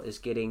Israel is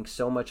getting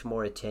so much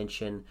more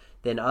attention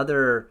than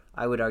other,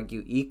 I would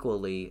argue,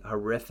 equally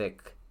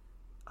horrific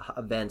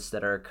events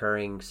that are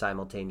occurring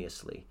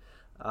simultaneously.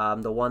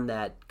 The one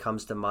that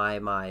comes to my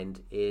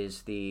mind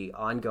is the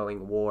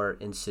ongoing war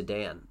in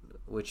Sudan,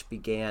 which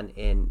began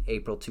in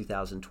April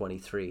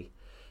 2023.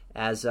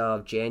 As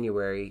of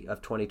January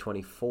of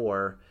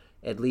 2024,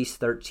 at least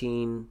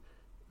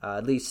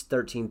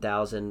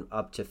 13,000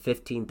 up to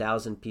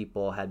 15,000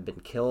 people had been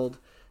killed.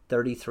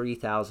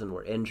 33,000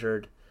 were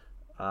injured.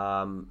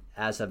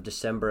 As of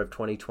December of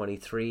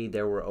 2023,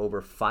 there were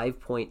over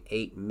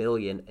 5.8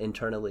 million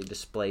internally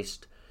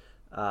displaced,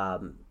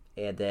 and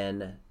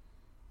then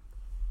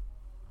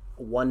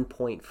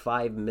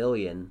 1.5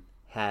 million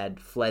had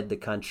fled the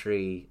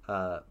country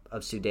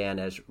of Sudan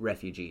as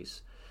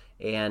refugees.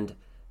 And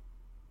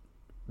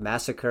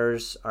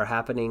massacres are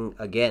happening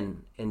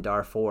again in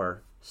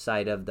Darfur,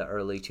 site of the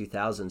early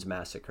 2000s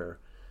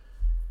massacre.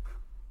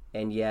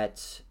 And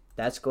yet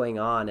that's going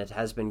on. It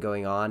has been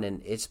going on,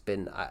 and it's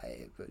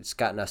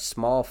gotten a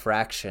small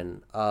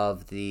fraction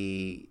of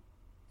the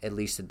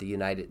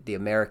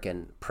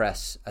American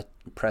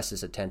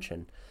press's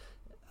attention.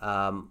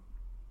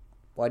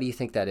 Why do you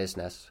think that is,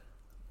 Ness?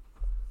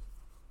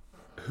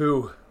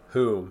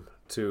 Whom,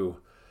 to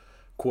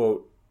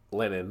quote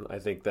Lenin, I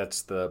think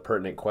that's the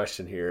pertinent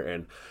question here.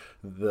 And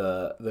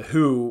the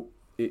who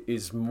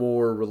is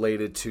more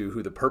related to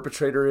who the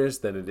perpetrator is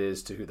than it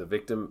is to who the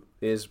victim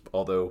is,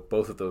 although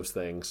both of those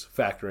things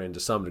factor in to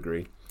some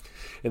degree.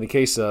 In the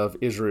case of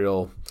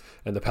Israel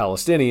and the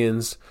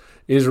Palestinians,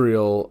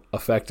 Israel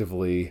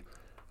effectively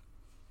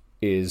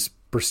is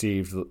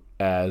perceived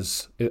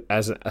as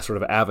a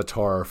sort of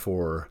avatar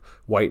for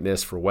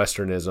whiteness, for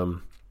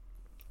Westernism,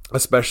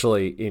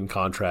 especially in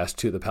contrast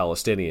to the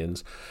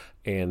Palestinians.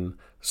 And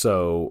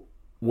so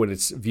when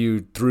it's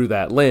viewed through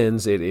that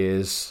lens, it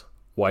is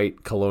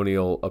white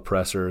colonial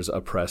oppressors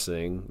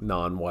oppressing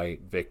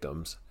non-white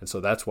victims. And so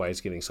that's why it's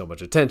getting so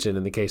much attention.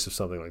 In the case of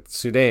something like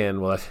Sudan,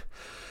 well, that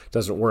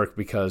doesn't work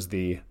because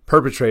the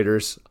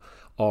perpetrators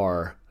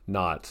are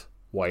not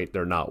white,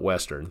 they're not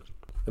Western.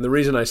 And the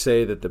reason I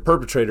say that the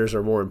perpetrators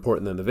are more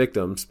important than the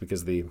victims,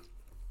 because the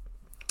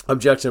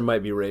objection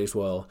might be raised,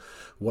 well,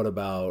 what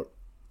about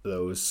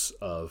those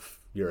of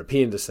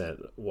European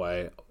descent?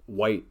 Why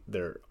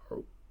there are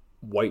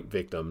white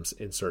victims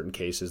in certain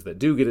cases that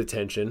do get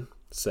attention,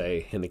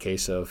 say in the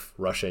case of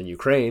Russia and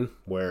Ukraine,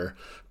 where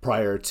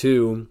prior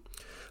to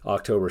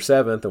October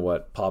 7th and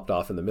what popped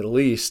off in the Middle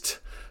East,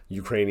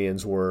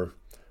 Ukrainians were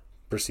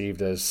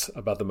perceived as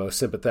about the most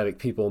sympathetic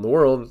people in the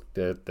world,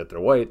 that they're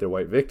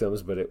white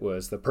victims, but it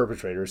was the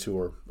perpetrators who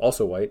were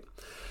also white,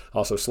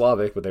 also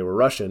Slavic, but they were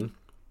Russian.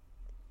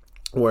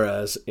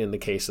 Whereas in the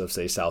case of,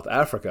 say, South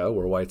Africa,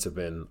 where whites have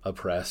been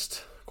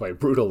oppressed quite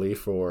brutally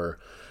for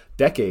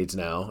decades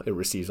now, it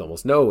receives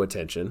almost no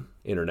attention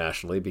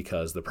internationally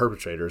because the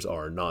perpetrators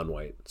are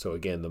non-white. So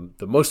again,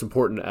 the most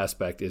important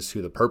aspect is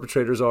who the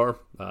perpetrators are.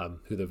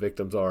 Who the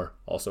victims are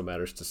also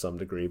matters to some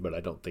degree, but I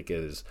don't think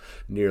it is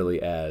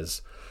nearly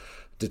as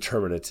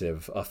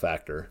determinative a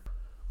factor.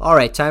 All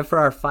right, time for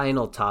our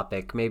final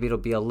topic. Maybe it'll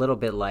be a little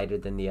bit lighter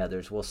than the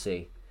others. We'll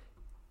see.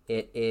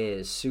 It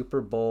is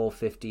Super Bowl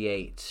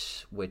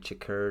 58, which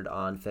occurred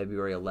on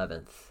February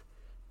 11th.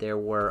 There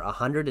were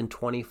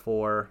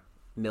 124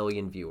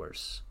 million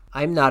viewers.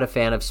 I'm not a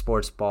fan of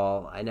sports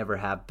ball. I never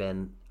have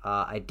been.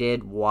 I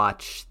did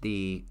watch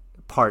the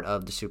part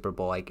of the Super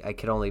Bowl. I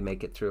could only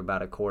make it through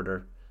about a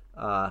quarter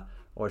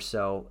or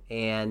so.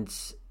 And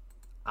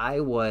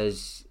I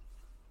was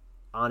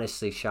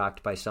honestly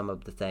shocked by some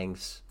of the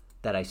things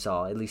that I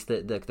saw, at least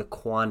the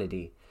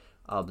quantity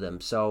of them.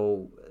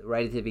 So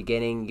right at the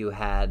beginning, you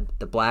had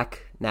the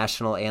Black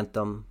National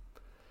Anthem,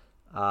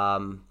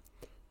 and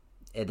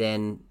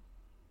then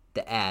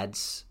the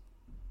ads.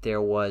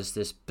 There was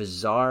this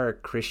bizarre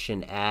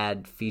Christian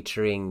ad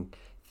featuring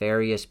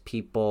various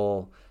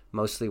people,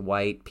 mostly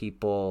white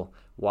people,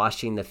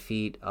 washing the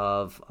feet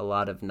of a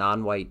lot of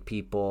non-white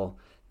people.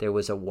 There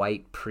was a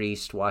white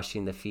priest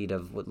washing the feet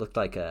of what looked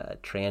like a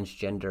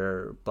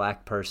transgender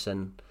black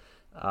person.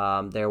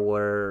 There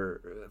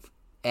were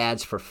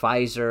ads for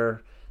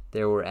Pfizer.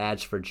 There were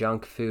ads for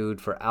junk food,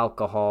 for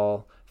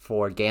alcohol,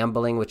 for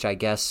gambling, which I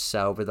guess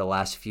over the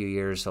last few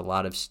years, a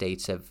lot of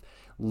states have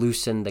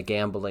loosened the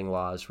gambling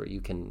laws where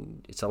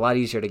it's a lot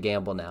easier to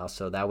gamble now.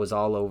 So that was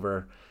all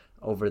over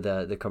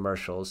the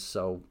commercials.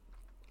 So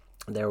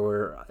there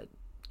were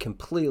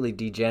completely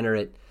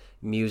degenerate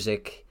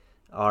music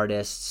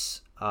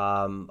artists.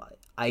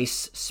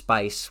 Ice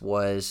Spice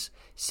was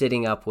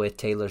sitting up with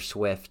Taylor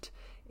Swift,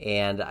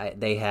 and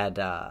they had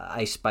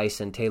Ice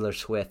Spice and Taylor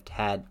Swift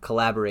had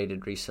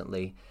collaborated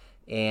recently.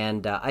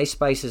 And Ice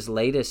Spice's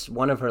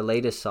one of her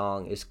latest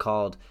song is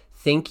called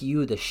 "Think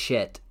You the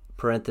Shit"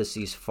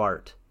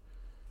 (fart),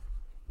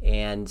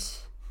 and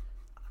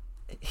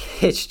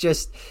it's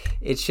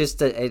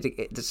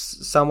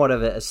somewhat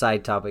of a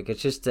side topic.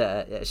 It's just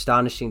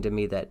astonishing to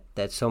me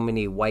that so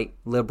many white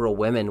liberal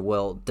women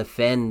will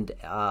defend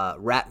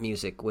rap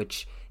music,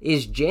 which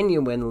is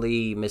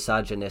genuinely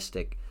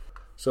misogynistic.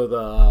 So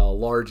the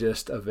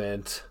largest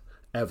event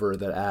ever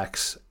that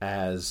acts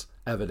as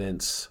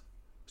evidence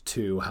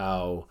to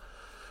how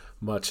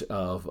much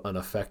of an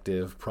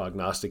effective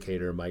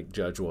prognosticator Mike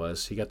Judge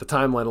was. He got the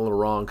timeline a little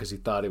wrong because he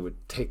thought it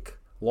would take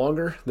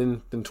longer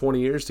than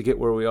 20 years to get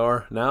where we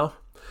are now.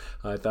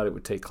 I thought it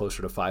would take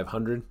closer to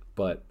 500,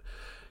 but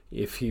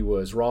if he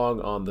was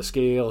wrong on the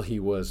scale, he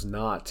was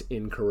not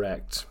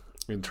incorrect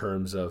in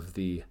terms of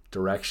the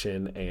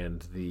direction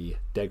and the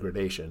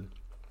degradation.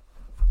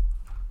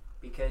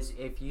 Because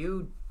if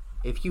you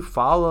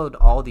followed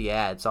all the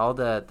ads, all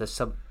the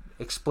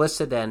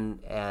explicit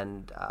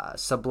and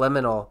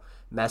subliminal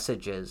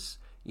messages,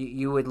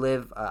 you would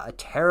live a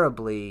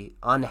terribly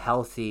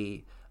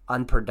unhealthy,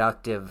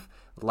 unproductive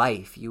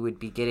life. You would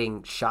be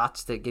getting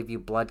shots that give you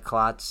blood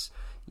clots.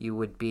 You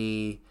would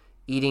be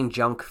eating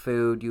junk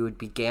food. You would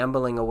be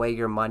gambling away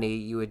your money.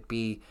 You would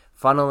be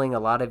funneling a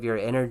lot of your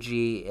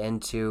energy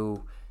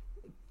into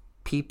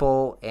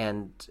people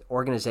and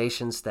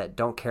organizations that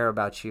don't care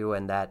about you,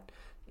 and that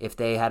if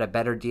they had a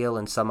better deal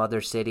in some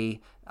other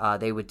city,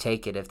 they would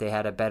take it. If they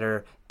had a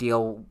better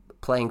deal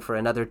playing for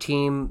another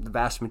team, the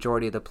vast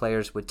majority of the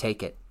players would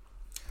take it.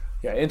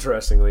 Yeah,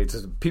 interestingly,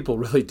 people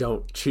really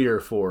don't cheer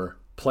for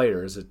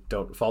players.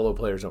 Don't follow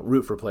players, don't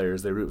root for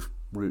players. They root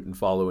and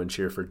follow and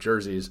cheer for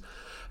jerseys.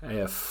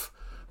 If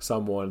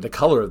the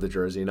color of the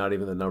jersey, not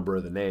even the number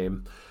of the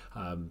name,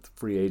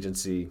 free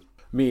agency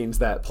means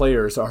that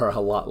players are a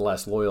lot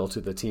less loyal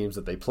to the teams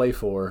that they play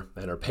for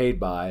and are paid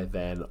by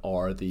than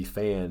are the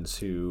fans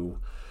who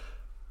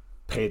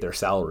pay their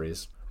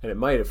salaries. And it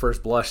might at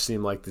first blush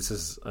seem like this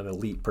is an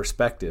elite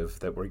perspective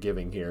that we're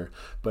giving here,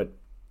 but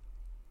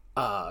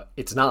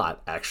it's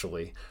not,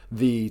 actually.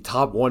 The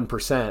top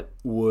 1%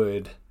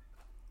 would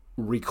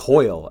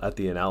recoil at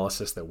the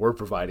analysis that we're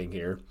providing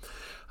here.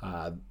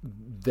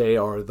 They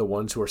are the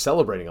ones who are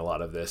celebrating a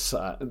lot of this.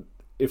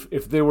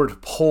 If they were to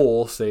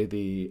poll, say,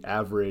 the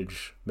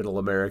average middle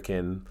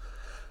American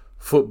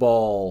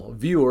football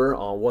viewer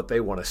on what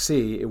they want to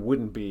see, it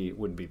wouldn't be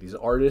these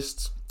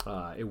artists.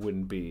 It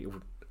wouldn't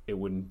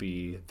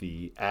be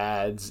the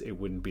ads. It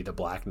wouldn't be the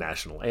Black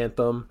National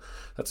Anthem.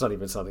 That's not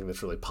even something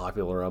that's really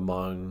popular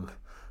among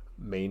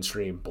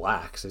mainstream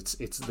blacks.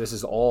 This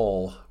is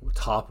all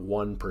top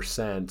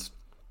 1%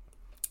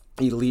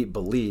 elite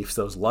beliefs,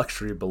 those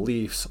luxury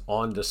beliefs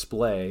on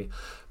display,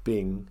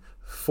 being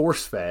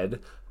force-fed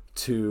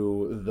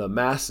to the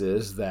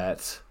masses,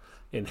 that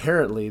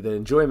inherently the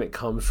enjoyment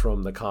comes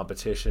from the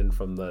competition,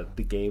 from the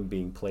game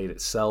being played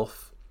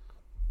itself.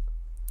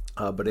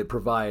 But it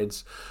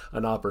provides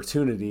an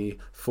opportunity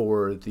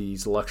for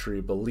these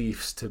luxury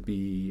beliefs to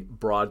be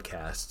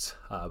broadcasts.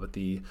 But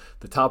the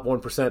top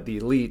 1%, the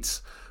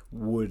elites,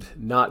 would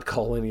not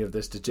call any of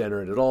this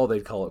degenerate at all.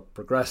 They'd call it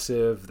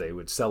progressive. They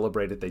would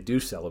celebrate it. They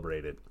do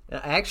celebrate it. I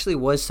actually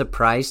was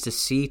surprised to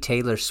see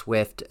Taylor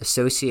Swift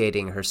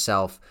associating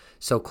herself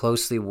so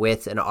closely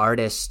with an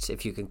artist,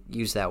 if you can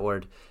use that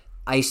word,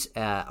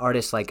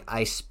 artists like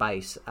Ice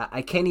Spice.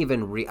 I can't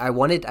even read. I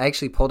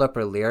actually pulled up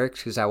her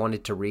lyrics because I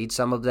wanted to read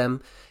some of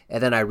them,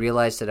 and then I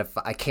realized that if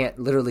I can't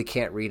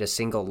read a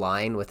single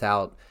line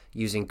without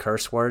using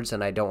curse words,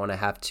 and I don't want to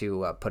have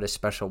to put a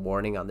special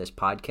warning on this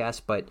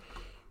podcast. But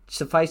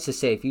suffice to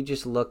say, if you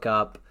just look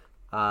up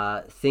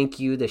 "Think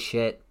You the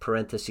Shit"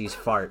 parentheses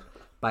fart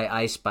by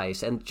Ice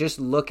Spice and just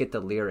look at the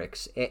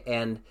lyrics,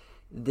 and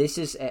this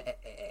is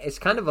it's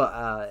kind of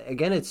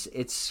again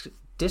it's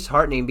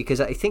disheartening,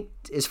 because I think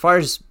as far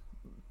as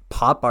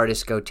pop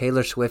artists go,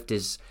 Taylor Swift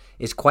is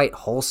quite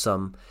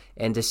wholesome,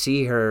 and to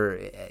see her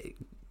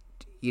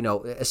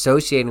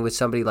associating with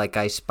somebody like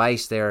Ice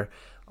Spice, there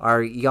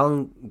are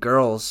young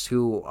girls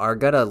who are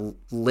gonna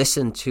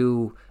listen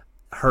to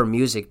her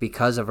music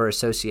because of her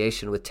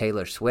association with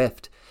Taylor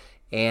Swift.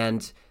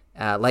 And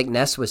like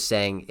Ness was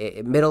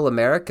saying, middle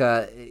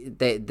America,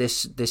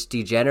 this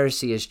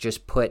degeneracy is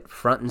just put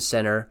front and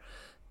center,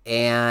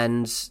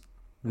 and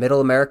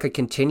middle America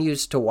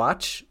continues to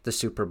watch the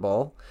Super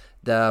Bowl.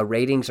 The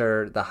ratings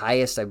are the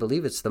highest. I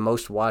believe it's the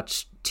most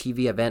watched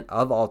TV event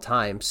of all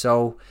time.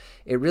 So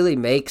it really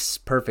makes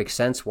perfect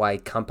sense why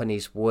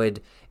companies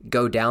would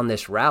go down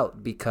this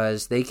route,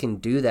 because they can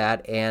do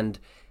that. And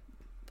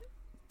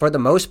for the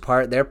most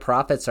part, their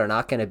profits are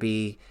not going to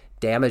be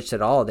damaged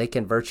at all. They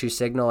can virtue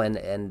signal,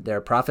 and their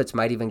profits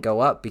might even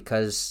go up,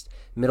 because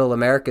middle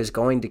America is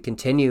going to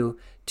continue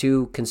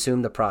to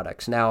consume the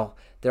products. Now,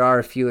 there are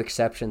a few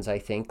exceptions, I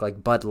think,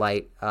 like Bud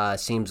Light.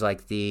 Seems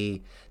like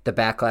the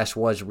backlash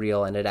was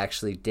real, and it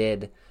actually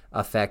did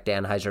affect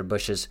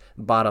Anheuser-Busch's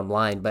bottom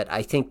line. But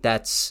I think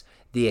that's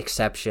the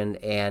exception,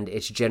 and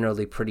it's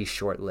generally pretty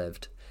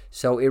short-lived.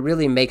 So it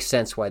really makes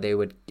sense why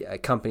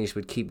companies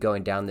would keep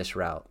going down this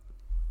route.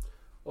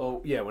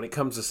 Well, yeah, when it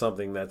comes to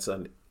something that's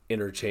an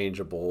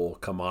interchangeable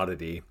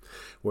commodity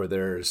where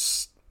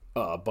there's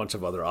a bunch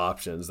of other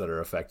options that are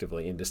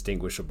effectively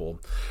indistinguishable,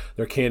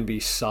 there can be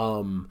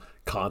some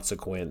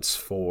consequence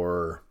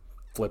for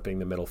flipping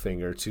the middle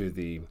finger to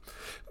the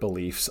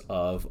beliefs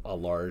of a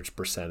large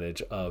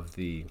percentage of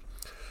the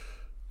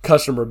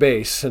customer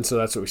base. And so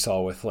that's what we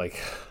saw with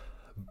like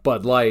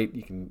Bud Light.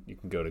 You can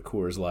go to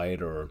Coors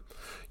Light or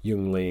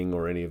Yuengling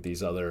or any of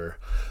these other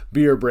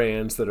beer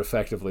brands that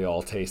effectively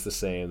all taste the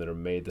same, that are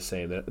made the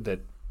same, that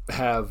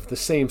have the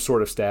same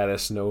sort of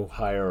status, no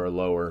higher or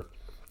lower.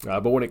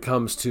 But when it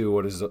comes to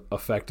what is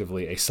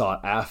effectively a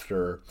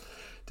sought-after,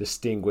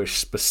 distinguished,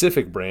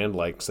 specific brand,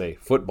 like, say,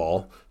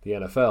 football, the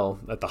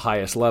NFL, at the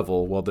highest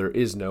level, well, there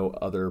is no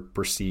other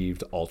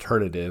perceived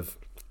alternative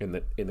in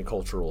the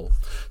cultural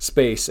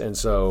space. And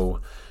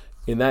so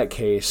in that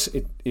case,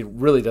 it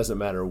really doesn't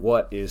matter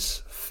what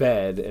is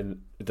fed,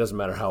 and it doesn't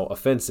matter how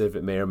offensive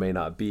it may or may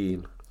not be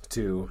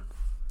to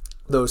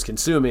those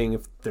consuming.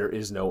 If there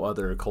is no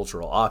other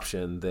cultural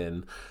option,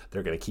 then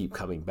they're going to keep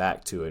coming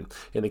back to it.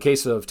 In the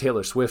case of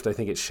Taylor Swift, I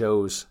think it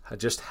shows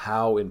just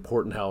how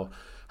important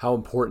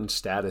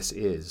status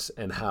is,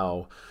 and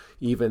how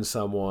even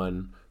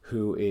someone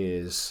who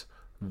is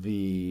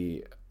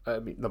the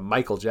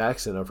Michael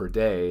Jackson of her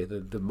day,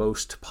 the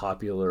most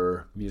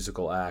popular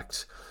musical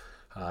act,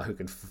 who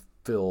can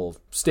fill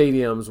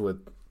stadiums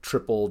with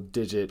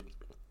triple-digit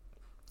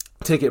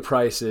ticket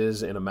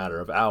prices in a matter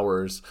of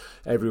hours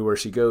everywhere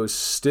she goes,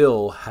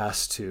 still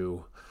has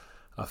to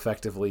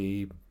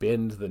effectively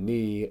bend the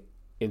knee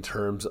in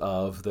terms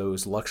of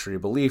those luxury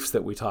beliefs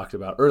that we talked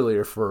about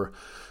earlier. For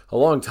a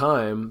long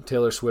time,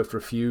 Taylor Swift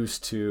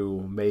refused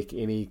to make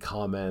any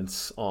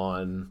comments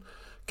on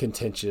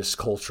contentious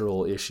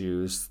cultural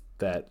issues,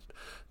 that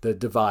the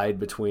divide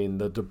between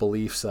the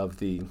beliefs of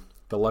the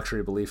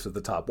luxury beliefs of the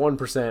top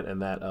 1%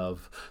 and that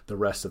of the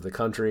rest of the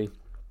country.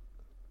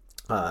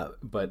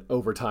 But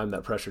over time,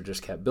 that pressure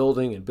just kept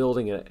building and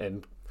building,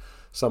 and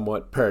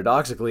somewhat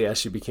paradoxically, as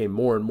she became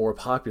more and more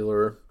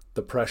popular,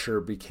 the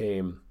pressure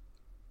became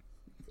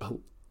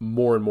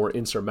more and more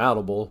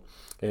insurmountable,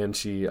 and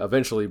she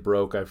eventually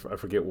broke. I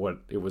forget what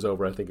it was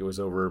over. I think it was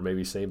over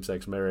maybe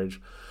same-sex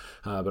marriage,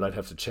 but I'd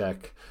have to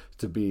check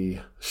to be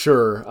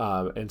sure.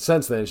 And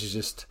since then, she's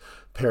just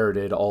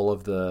parroted all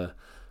of the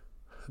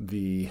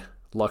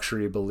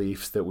luxury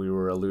beliefs that we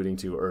were alluding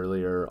to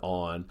earlier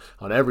on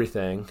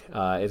everything.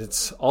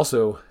 It's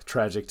also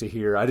tragic to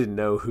hear. I didn't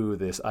know who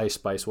this Ice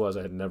Spice was.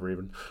 I had never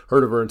even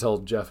heard of her until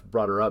Jeff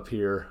brought her up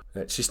here.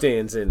 She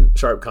stands in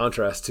sharp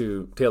contrast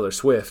to Taylor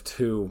Swift,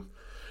 who,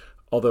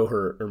 although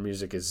her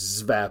music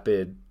is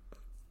vapid,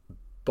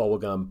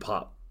 bubblegum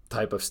pop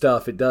type of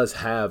stuff, it does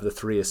have the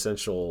three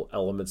essential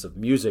elements of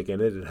music in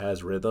it. It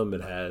has rhythm,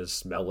 it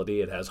has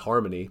melody, it has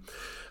harmony.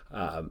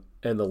 And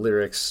the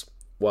lyrics,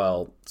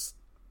 while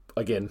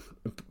again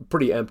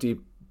pretty empty,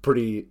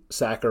 pretty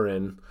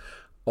saccharine,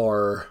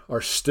 are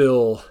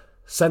still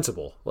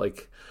sensible.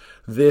 Like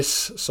this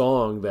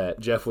song that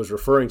Jeff was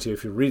referring to,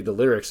 if you read the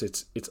lyrics,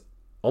 it's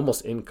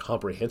almost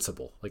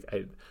incomprehensible. Like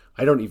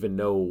I don't even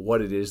know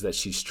what it is that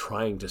she's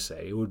trying to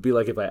say. It would be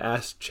like if I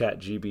asked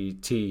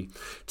ChatGPT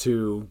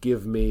to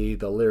give me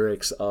the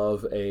lyrics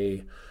of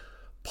a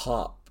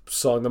pop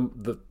song,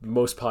 the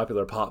most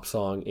popular pop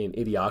song in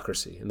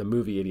Idiocracy, in the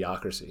movie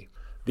Idiocracy.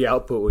 The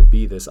output would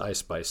be this Ice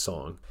Spice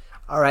song.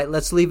 All right,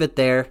 let's leave it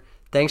there.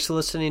 Thanks for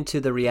listening to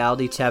The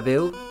Reality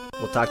Taboo.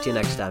 We'll talk to you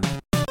next time.